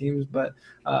on my teams, but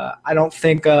I don't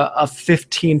think a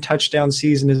 15 touchdown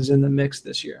season is in the mix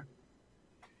this year.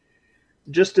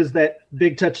 Just as that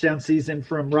big touchdown season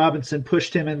from Robinson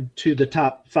pushed him into the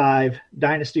top 5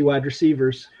 dynasty wide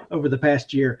receivers over the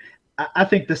past year, I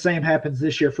think the same happens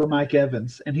this year for Mike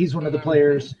Evans. And he's one of the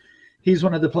players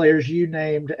you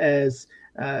named as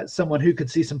someone who could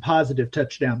see some positive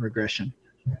touchdown regression.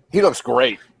 He looks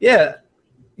great.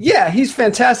 Yeah, he's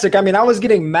fantastic. I mean, I was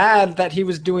getting mad that he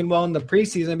was doing well in the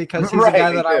preseason because he's a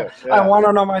guy that I want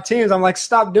on all my teams. I'm like,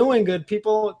 stop doing good.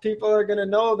 People are going to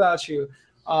know about you.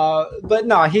 But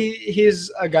no,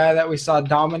 he's a guy that we saw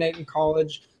dominate in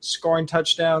college, scoring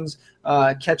touchdowns,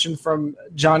 catching from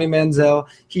Johnny Manziel.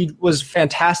 He was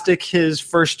fantastic his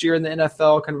first year in the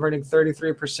NFL, converting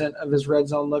 33% of his red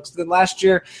zone looks. Then last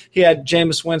year he had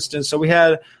Jameis Winston. So we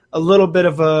had a little bit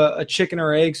of a chicken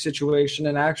or egg situation,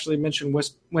 and I actually mentioned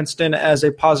Winston as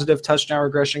a positive touchdown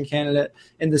regression candidate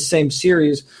in the same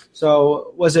series.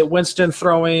 So was it Winston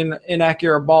throwing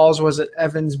inaccurate balls? Was it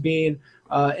Evans being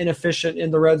inefficient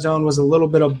in the red zone? Was a little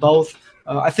bit of both.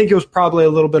 I think it was probably a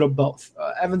little bit of both.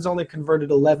 Evans only converted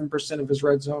 11% of his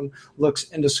red zone looks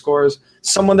into scores.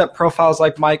 Someone that profiles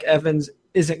like Mike Evans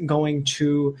isn't going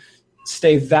to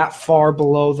stay that far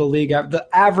below the league. The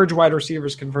average wide receiver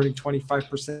is converting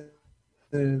 25%.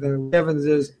 Evans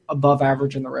is above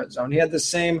average in the red zone. He had the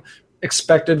same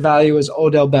expected value as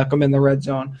Odell Beckham in the red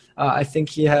zone. I think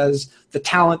he has the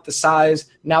talent, the size,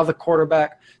 now the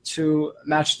quarterback to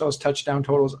match those touchdown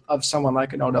totals of someone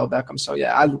like an Odell Beckham. So,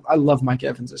 yeah, I love Mike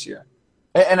Evans this year.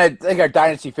 And I think our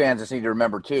Dynasty fans just need to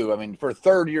remember, too, I mean, for a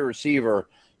third-year receiver,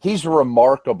 he's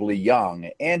remarkably young,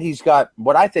 and he's got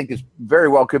what I think is very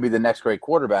well could be the next great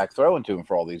quarterback throwing to him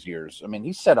for all these years. I mean,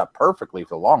 he's set up perfectly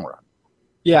for the long run.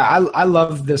 Yeah, I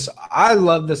love this. I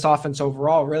love this offense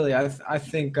overall, really. I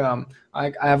think I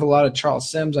have a lot of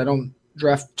Charles Sims. I don't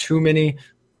draft too many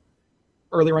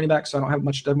early running backs, so I don't have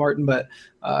much Doug Martin. But,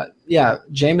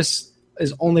 Jameis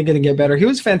is only going to get better. He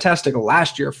was fantastic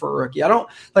last year for a rookie. I don't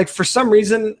 – like, for some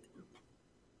reason –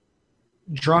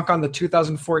 drunk on the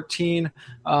 2014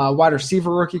 wide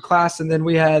receiver rookie class, and then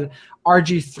we had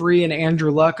RG3 and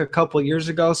Andrew Luck a couple years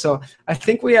ago. So I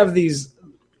think we have these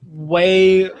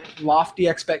way lofty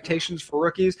expectations for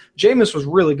rookies. Jameis was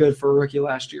really good for a rookie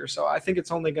last year, so I think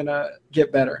it's only going to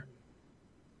get better.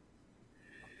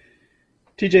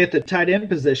 TJ, at the tight end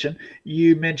position,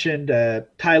 you mentioned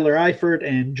Tyler Eifert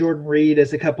and Jordan Reed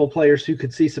as a couple players who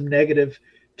could see some negative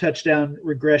touchdown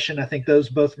regression. I think those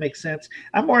both make sense.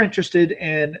 I'm more interested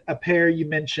in a pair you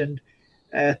mentioned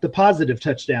at the positive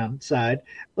touchdown side.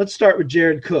 Let's start with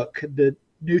Jared Cook, the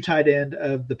new tight end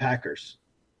of the Packers.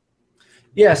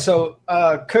 Yeah, so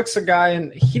Cook's a guy,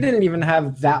 and he didn't even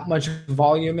have that much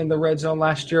volume in the red zone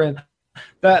last year. And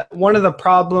that one of the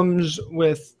problems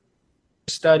with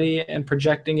study and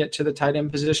projecting it to the tight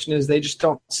end position is they just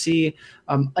don't see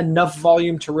enough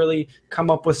volume to really come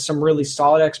up with some really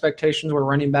solid expectations where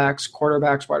running backs,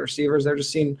 quarterbacks, wide receivers, they're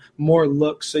just seeing more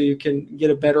looks so you can get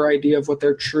a better idea of what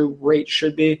their true rate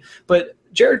should be. But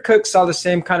Jared Cook saw the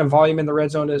same kind of volume in the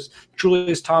red zone as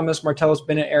Julius Thomas, Martellus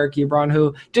Bennett, Eric Ebron,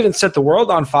 who didn't set the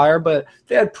world on fire, but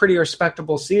they had pretty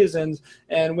respectable seasons.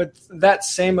 And with that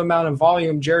same amount of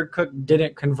volume, Jared Cook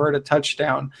didn't convert a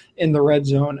touchdown in the red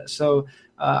zone. So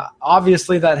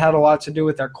obviously that had a lot to do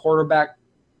with their quarterback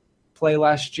play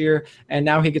last year, and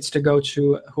now he gets to go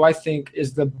to who I think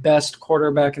is the best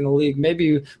quarterback in the league,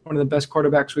 maybe one of the best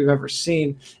quarterbacks we've ever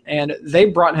seen. And they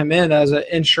brought him in as an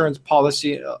insurance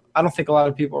policy. I don't think a lot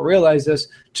of people realize this.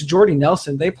 To Jordy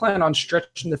Nelson, they plan on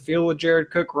stretching the field with Jared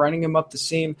Cook, running him up the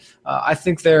seam. I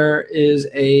think there is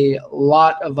a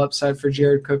lot of upside for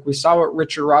Jared Cook. We saw what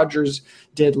Richard Rodgers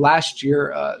did last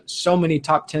year. So many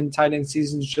top 10 tight end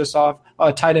seasons just off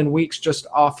tight end weeks just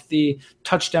off the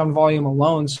touchdown volume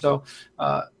alone. So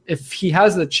if he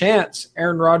has the chance,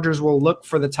 Aaron Rodgers will look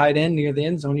for the tight end near the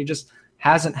end zone. He just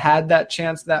hasn't had that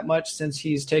chance that much since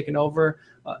he's taken over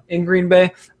in Green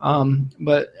Bay.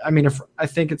 But I mean, I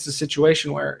think it's a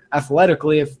situation where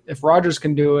athletically, if Rodgers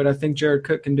can do it, I think Jared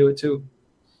Cook can do it too.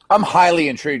 I'm highly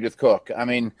intrigued with Cook. I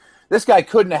mean, this guy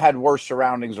couldn't have had worse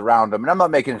surroundings around him, and I'm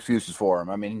not making excuses for him.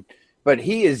 I mean, but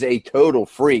he is a total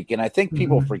freak, and I think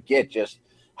people forget just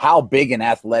how big and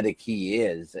athletic he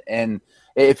is. And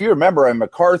if you remember,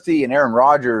 McCarthy and Aaron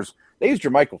Rodgers, they used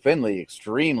Jermichael Finley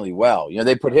extremely well. You know,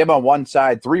 they put him on one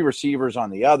side, 3 receivers on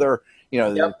the other. You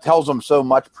know, It tells them so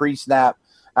much pre-snap.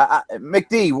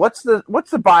 McD, what's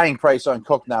the buying price on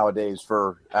Cook nowadays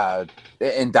for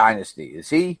in Dynasty?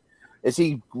 Is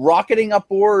he rocketing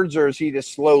upwards, or is he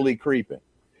just slowly creeping?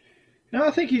 No,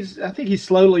 I think he's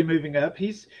slowly moving up.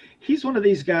 He's one of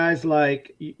these guys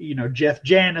like, you know, Jeff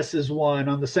Janis is one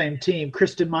on the same team.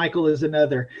 Kristen Michael is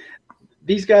another.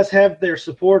 These guys have their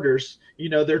supporters, you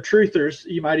know, their truthers.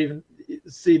 You might even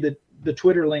see the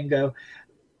Twitter lingo.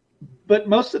 But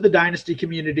most of the Dynasty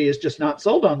community is just not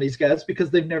sold on these guys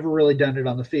because they've never really done it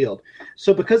on the field.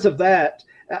 So because of that,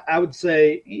 I would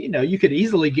say, you know, you could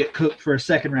easily get Cook for a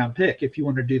second-round pick if you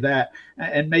want to do that,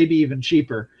 and maybe even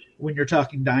cheaper when you're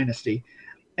talking Dynasty.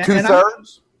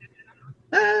 Two-thirds?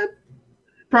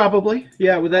 Probably.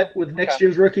 Yeah, with next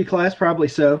year's rookie class, probably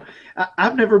so.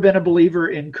 I've never been a believer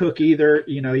in Cook either.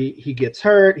 You know, he gets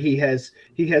hurt. He has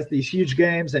these huge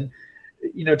games, and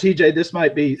you know, TJ, this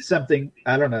might be something,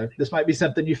 I don't know, this might be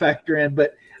something you factor in,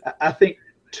 but I think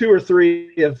 2 or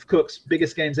 3 of Cook's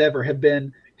biggest games ever have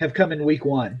come in week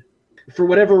 1. For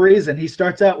whatever reason, he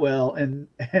starts out well and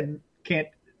can't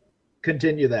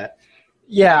continue that.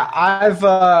 Yeah,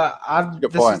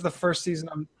 this is the first season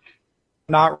I'm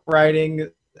not writing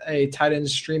a tight end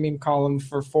streaming column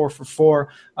for 4 for 4,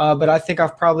 but I think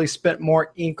I've probably spent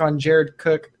more ink on Jared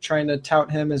Cook trying to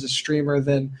tout him as a streamer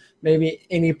than maybe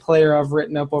any player I've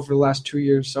written up over the last 2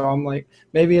 years. So I'm like,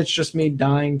 maybe it's just me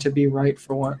dying to be right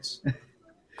for once.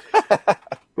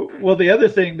 Well, the other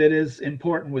thing that is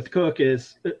important with Cook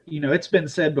is, you know, it's been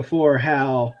said before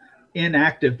how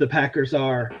inactive the Packers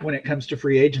are when it comes to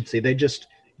free agency.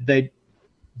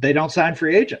 They don't sign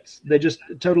free agents. They just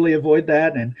totally avoid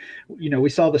that. And, you know, we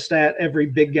saw the stat every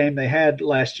big game they had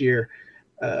last year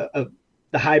of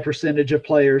the high percentage of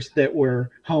players that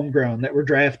were homegrown, that were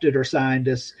drafted or signed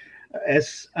as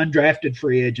undrafted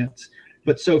free agents,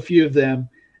 but so few of them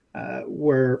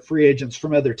were free agents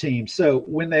from other teams. So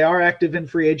when they are active in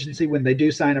free agency, when they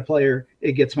do sign a player,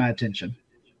 it gets my attention.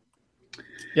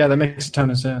 Yeah, that makes a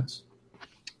ton of sense.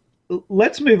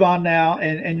 Let's move on now,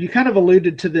 and you kind of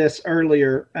alluded to this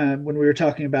earlier when we were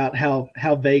talking about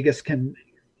how Vegas can,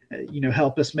 you know,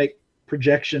 help us make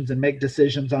projections and make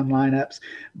decisions on lineups.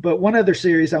 But one other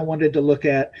series I wanted to look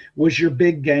at was your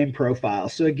big game profile.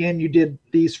 So again, you did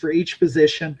these for each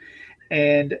position,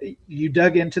 and you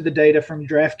dug into the data from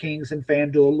DraftKings and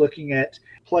FanDuel looking at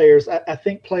players. I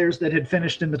think players that had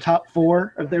finished in the top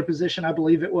 4 of their position, I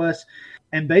believe it was.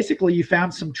 And basically you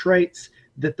found some traits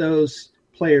that those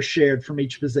players shared from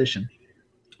each position.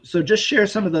 So just share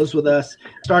some of those with us,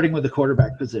 starting with the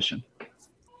quarterback position.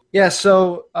 Yeah,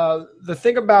 so the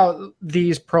thing about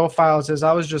these profiles is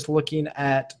I was just looking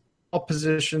at all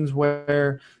positions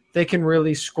where they can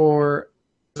really score.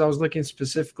 I was looking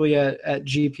specifically at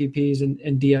GPPs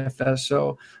and DFS,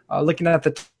 so looking at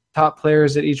the top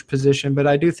players at each position. But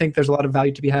I do think there's a lot of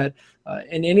value to be had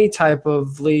in any type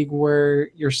of league where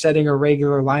you're setting a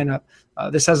regular lineup.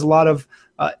 This has a lot of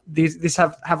these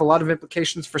have a lot of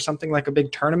implications for something like a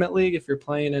big tournament league if you're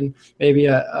playing in maybe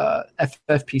a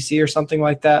FFPC or something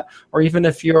like that, or even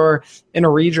if you're in a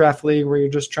redraft league where you're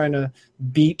just trying to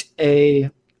beat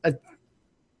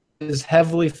is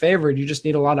heavily favored. You just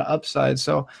need a lot of upside.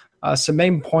 So some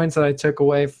main points that I took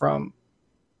away from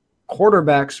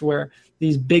quarterbacks where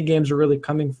these big games are really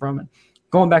coming from.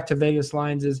 going back to Vegas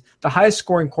lines, is the highest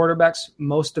scoring quarterbacks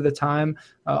most of the time,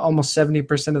 almost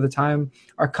 70% of the time,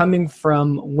 are coming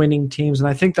from winning teams. And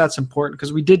I think that's important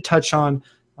because we did touch on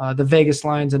the Vegas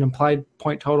lines and implied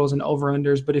point totals and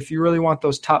over-unders. But if you really want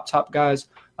those top guys,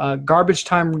 garbage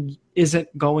time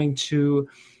isn't going to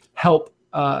help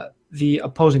the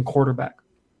opposing quarterback.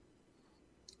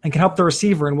 It can help the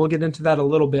receiver, and we'll get into that a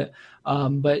little bit.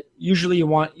 But usually you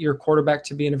want your quarterback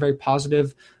to be in a very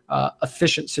positive,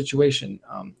 efficient situation.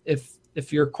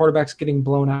 If your quarterback's getting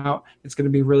blown out, it's going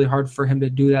to be really hard for him to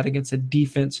do that against a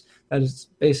defense that is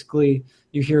basically,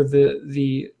 you hear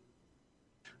the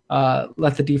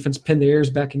let the defense pin their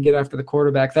ears back and get after the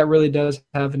quarterback. That really does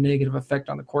have a negative effect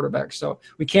on the quarterback. So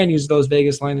we can use those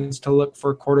Vegas lines to look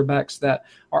for quarterbacks that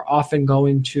are often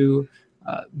going to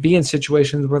be in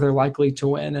situations where they're likely to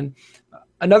win. And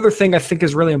another thing I think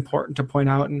is really important to point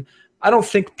out, and I don't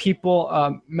think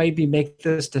people maybe make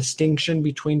this distinction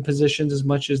between positions as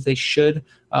much as they should.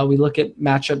 We look at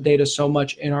matchup data so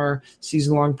much in our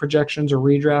season-long projections or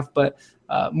redraft, but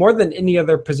more than any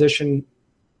other position,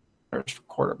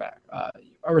 quarterback.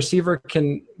 A receiver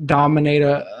can dominate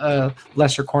a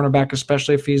lesser cornerback,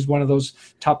 especially if he's one of those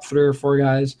top 3 or 4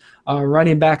 guys.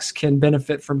 Running backs can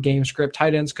benefit from game script.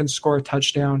 Tight ends can score a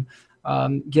touchdown,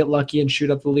 get lucky and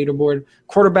shoot up the leaderboard.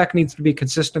 Quarterback needs to be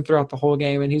consistent throughout the whole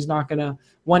game, and he's not going to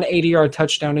 – 180-yard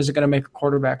touchdown isn't going to make a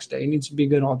quarterback's day. He needs to be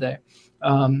good all day.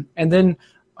 And then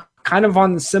kind of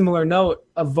on the similar note,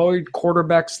 avoid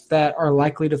quarterbacks that are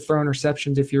likely to throw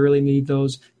interceptions if you really need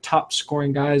those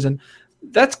top-scoring guys. And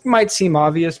that might seem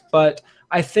obvious, but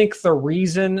I think the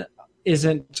reason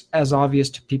isn't as obvious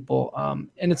to people.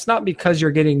 And it's not because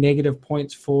you're getting negative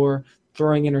points for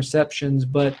throwing interceptions,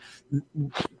 but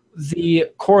the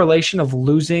correlation of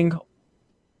losing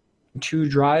 2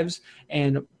 drives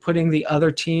and putting the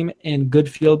other team in good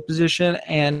field position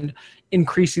and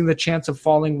increasing the chance of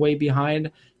falling way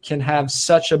behind can have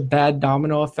such a bad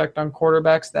domino effect on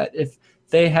quarterbacks that if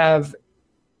they have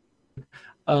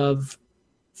of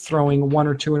throwing 1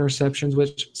 or 2 interceptions,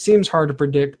 which seems hard to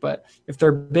predict, but if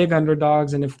they're big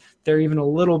underdogs and if they're even a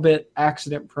little bit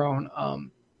accident prone,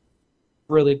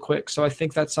 really quick. So I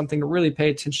think that's something to really pay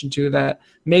attention to that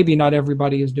maybe not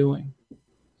everybody is doing.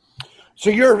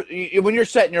 So when you're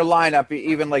setting your lineup,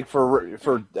 even like for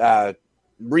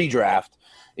redraft,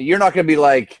 you're not going to be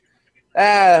like,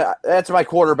 that's my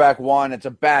quarterback 1. It's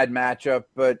a bad matchup,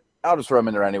 but I'll just throw him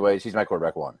in there anyways. He's my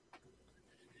quarterback 1.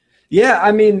 Yeah,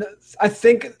 I mean, I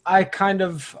think I kind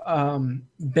of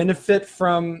benefit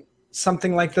from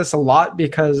something like this a lot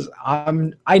because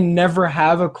I never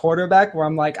have a quarterback where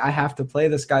I'm like, I have to play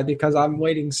this guy because I'm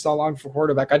waiting so long for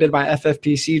quarterback. I did my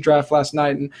FFPC draft last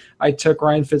night and I took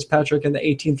Ryan Fitzpatrick in the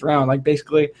 18th round. Like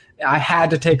basically I had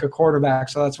to take a quarterback.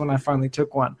 So that's when I finally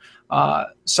took one.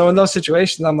 So in those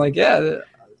situations, I'm like, yeah,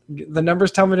 the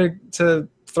numbers tell me to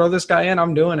throw this guy in.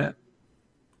 I'm doing it.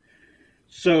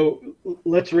 So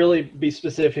let's really be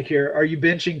specific here. Are you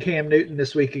benching Cam Newton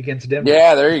this week against Denver?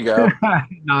 Yeah, there you go.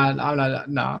 No,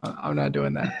 I'm not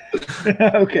doing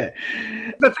that. Okay.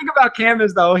 The thing about Cam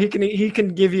is though he can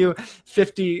give you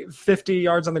 50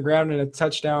 yards on the ground and a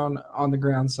touchdown on the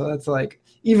ground. So that's like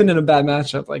even in a bad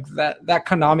matchup, like that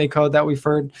Konami code that we've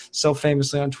heard so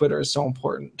famously on Twitter is so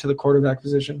important to the quarterback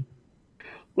position.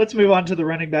 Let's move on to the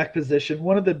running back position.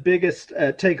 One of the biggest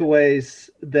takeaways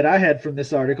that I had from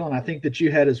this article, and I think that you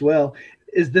had as well,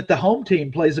 is that the home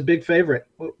team plays a big favorite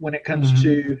when it comes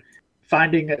to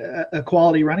finding a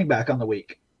quality running back on the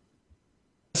week.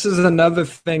 This is another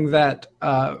thing that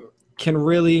can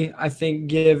really, I think,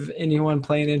 give anyone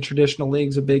playing in traditional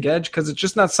leagues a big edge because it's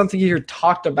just not something you hear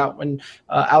talked about when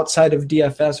outside of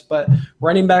DFS. But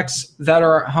running backs that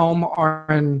are at home are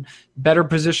in better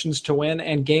positions to win,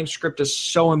 and game script is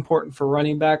so important for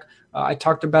running back. I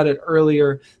talked about it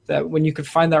earlier that when you could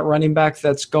find that running back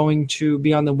that's going to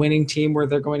be on the winning team where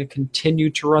they're going to continue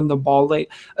to run the ball late,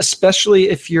 especially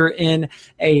if you're in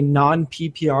a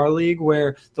non-PPR league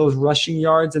where those rushing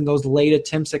yards and those late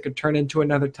attempts that could turn into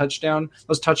another touchdown,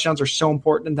 those touchdowns are so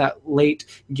important, and that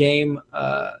late game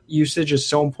usage is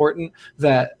so important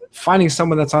that finding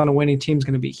someone that's on a winning team is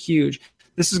going to be huge.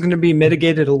 This is going to be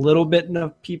mitigated a little bit in a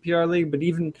PPR league, but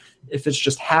even if it's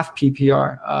just half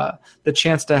PPR, the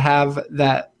chance to have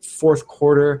that fourth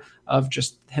quarter of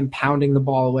just him pounding the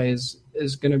ball away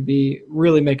is going to be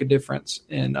really make a difference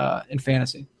in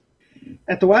fantasy.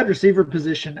 At the wide receiver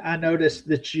position, I noticed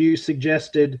that you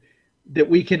suggested that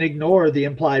we can ignore the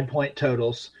implied point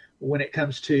totals when it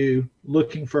comes to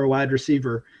looking for a wide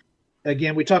receiver.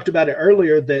 Again, we talked about it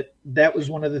earlier that was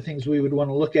one of the things we would want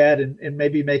to look at and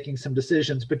maybe making some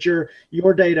decisions. But your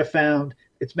data found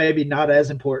it's maybe not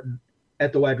as important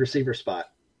at the wide receiver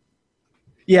spot.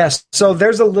 Yes. So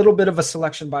there's a little bit of a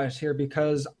selection bias here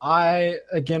because I,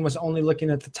 again, was only looking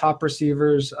at the top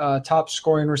receivers, top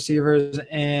scoring receivers.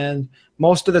 And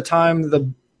most of the time, the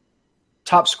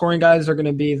top scoring guys are going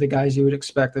to be the guys you would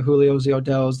expect, the Julios, the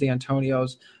Odells, the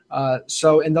Antonios.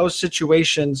 So in those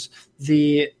situations,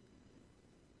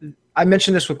 I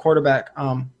mentioned this with quarterback.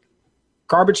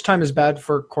 Garbage time is bad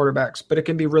for quarterbacks, but it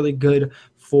can be really good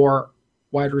for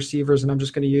wide receivers. And I'm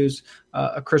just going to use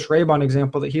a Chris Raybon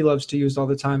example that he loves to use all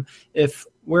the time. If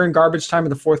we're in garbage time in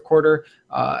the fourth quarter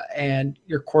and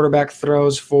your quarterback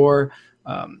throws for,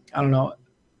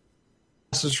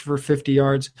 passes for 50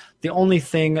 yards, the only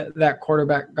thing that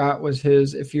quarterback got was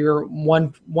if you're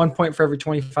one point for every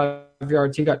 25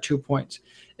 yards, he got 2 points.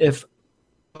 If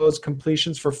those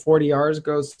completions for 40 yards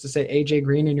goes to, say, AJ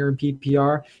Green and you're in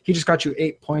PPR, he just got you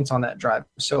 8 points on that drive.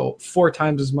 So 4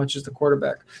 times as much as the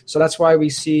quarterback. So that's why we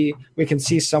can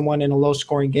see someone in a low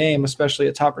scoring game, especially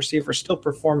a top receiver, still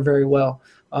perform very well.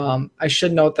 I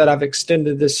should note that I've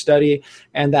extended this study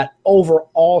and that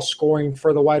overall scoring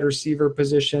for the wide receiver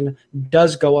position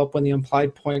does go up when the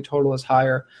implied point total is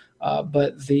higher.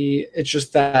 But it's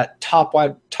just that top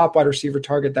wide receiver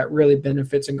target that really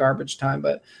benefits in garbage time.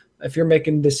 But if you're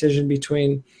making a decision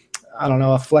between,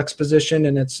 a flex position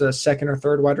and it's a second or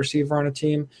third wide receiver on a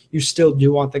team, you still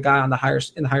do want the guy in the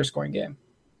higher scoring game.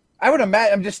 I would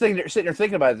imagine. I'm just sitting there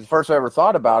thinking about it. It's the first I ever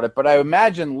thought about it, but I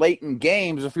imagine late in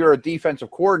games, if you're a defensive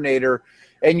coordinator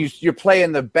and you're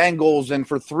playing the Bengals, and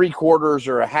for 3 quarters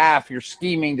or a half, you're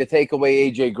scheming to take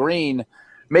away AJ Green.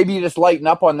 Maybe you just lighten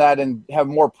up on that and have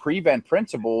more prevent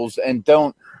principles and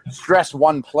don't stress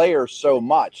one player so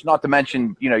much. Not to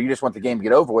mention, you just want the game to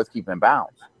get over with, keep him in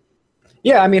bounds.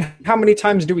 Yeah, I mean, how many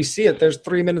times do we see it? There's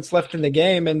 3 minutes left in the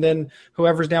game, and then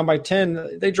whoever's down by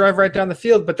 10, they drive right down the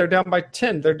field, but they're down by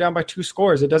 10. They're down by 2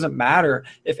 scores. It doesn't matter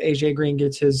if AJ Green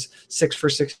gets his 6 for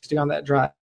 60 on that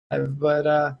drive.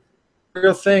 But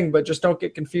real thing, but just don't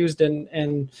get confused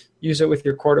and use it with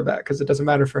your quarterback because it doesn't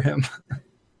matter for him.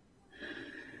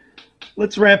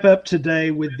 Let's wrap up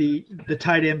today with the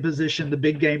tight end position, the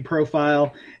big game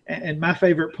profile. And my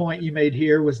favorite point you made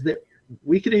here was that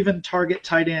we could even target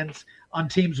tight ends on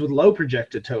teams with low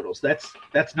projected totals.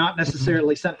 That's not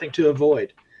necessarily something to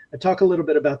avoid. Talk a little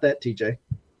bit about that, TJ.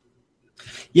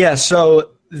 Yeah,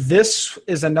 so this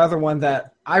is another one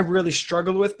that I really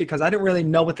struggled with because I didn't really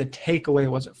know what the takeaway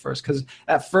was at first. Because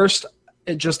at first,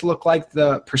 it just looked like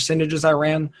the percentages I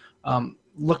ran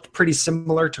looked pretty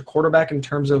similar to quarterback in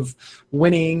terms of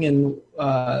winning and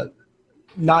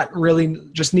not really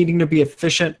just needing to be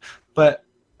efficient. But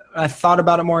I thought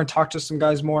about it more and talked to some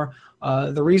guys more.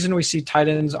 The reason we see tight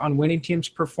ends on winning teams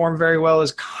perform very well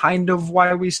is kind of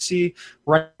why we see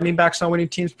running backs on winning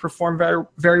teams perform very,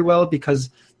 very well,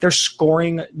 because they're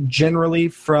scoring generally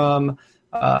from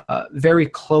very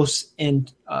close in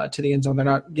to the end zone. They're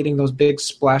not getting those big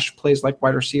splash plays like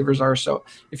wide receivers are. So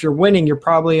if you're winning, you're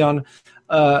probably on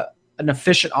an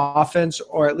efficient offense,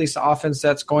 or at least an offense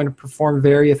that's going to perform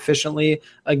very efficiently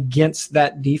against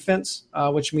that defense,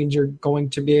 which means you're going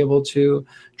to be able to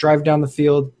drive down the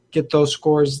field, get those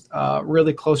scores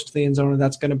really close to the end zone, and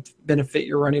that's going to benefit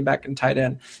your running back and tight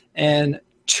end. And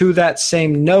to that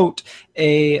same note,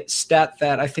 a stat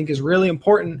that I think is really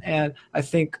important and I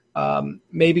think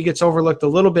maybe gets overlooked a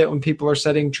little bit when people are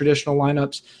setting traditional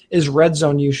lineups is red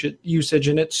zone usage,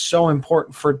 and it's so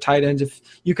important for tight ends. If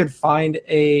you could find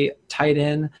a tight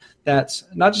end that's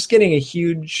not just getting a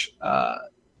huge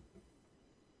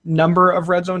number of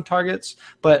red zone targets,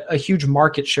 but a huge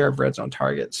market share of red zone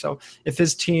targets. So if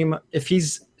he's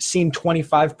seen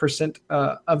 25%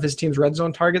 of his team's red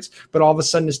zone targets, but all of a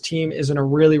sudden his team is in a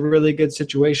really, really good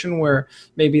situation where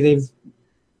maybe they've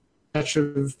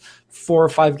 4 or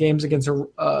 5 games against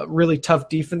really tough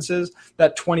defenses,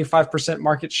 that 25%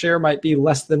 market share might be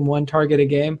less than 1 target a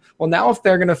game. Well, now if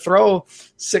they're going to throw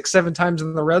 6-7 times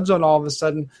in the red zone, all of a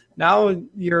sudden, now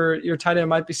your tight end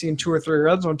might be seeing 2 or 3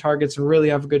 red zone targets and really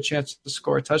have a good chance to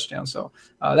score a touchdown. So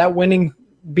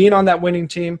being on that winning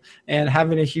team and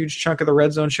having a huge chunk of the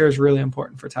red zone share is really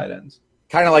important for tight ends.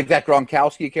 Kind of like that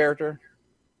Gronkowski character.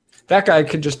 That guy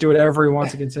could just do whatever he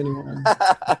wants against anyone.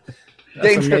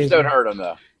 Dane trips don't hurt him,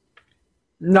 though.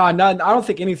 No, I don't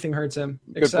think anything hurts him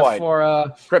except for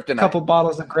a couple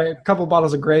bottles of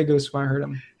Grey Goose might hurt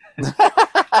him.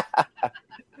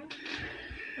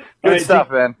 Good stuff,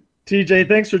 man. TJ,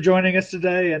 thanks for joining us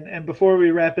today. And before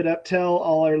we wrap it up, tell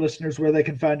all our listeners where they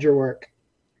can find your work.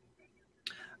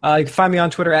 You can find me on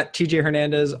Twitter at TJ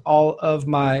Hernandez. All of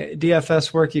my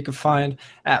DFS work you can find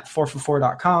at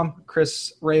 4for4.com.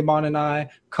 Chris Raybon and I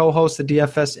co-host the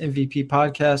DFS MVP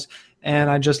podcast. And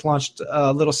I just launched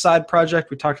a little side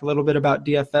project. We talked a little bit about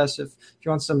DFS. If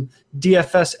you want some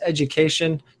DFS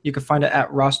education, you can find it at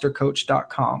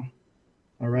rostercoach.com.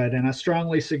 All right. And I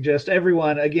strongly suggest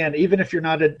everyone, again, even if you're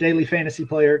not a daily fantasy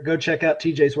player, go check out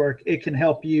TJ's work. It can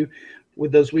help you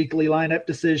with those weekly lineup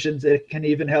decisions. It can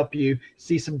even help you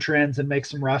see some trends and make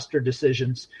some roster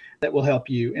decisions that will help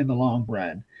you in the long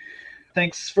run.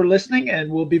 Thanks for listening,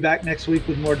 and we'll be back next week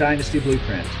with more Dynasty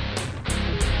Blueprint.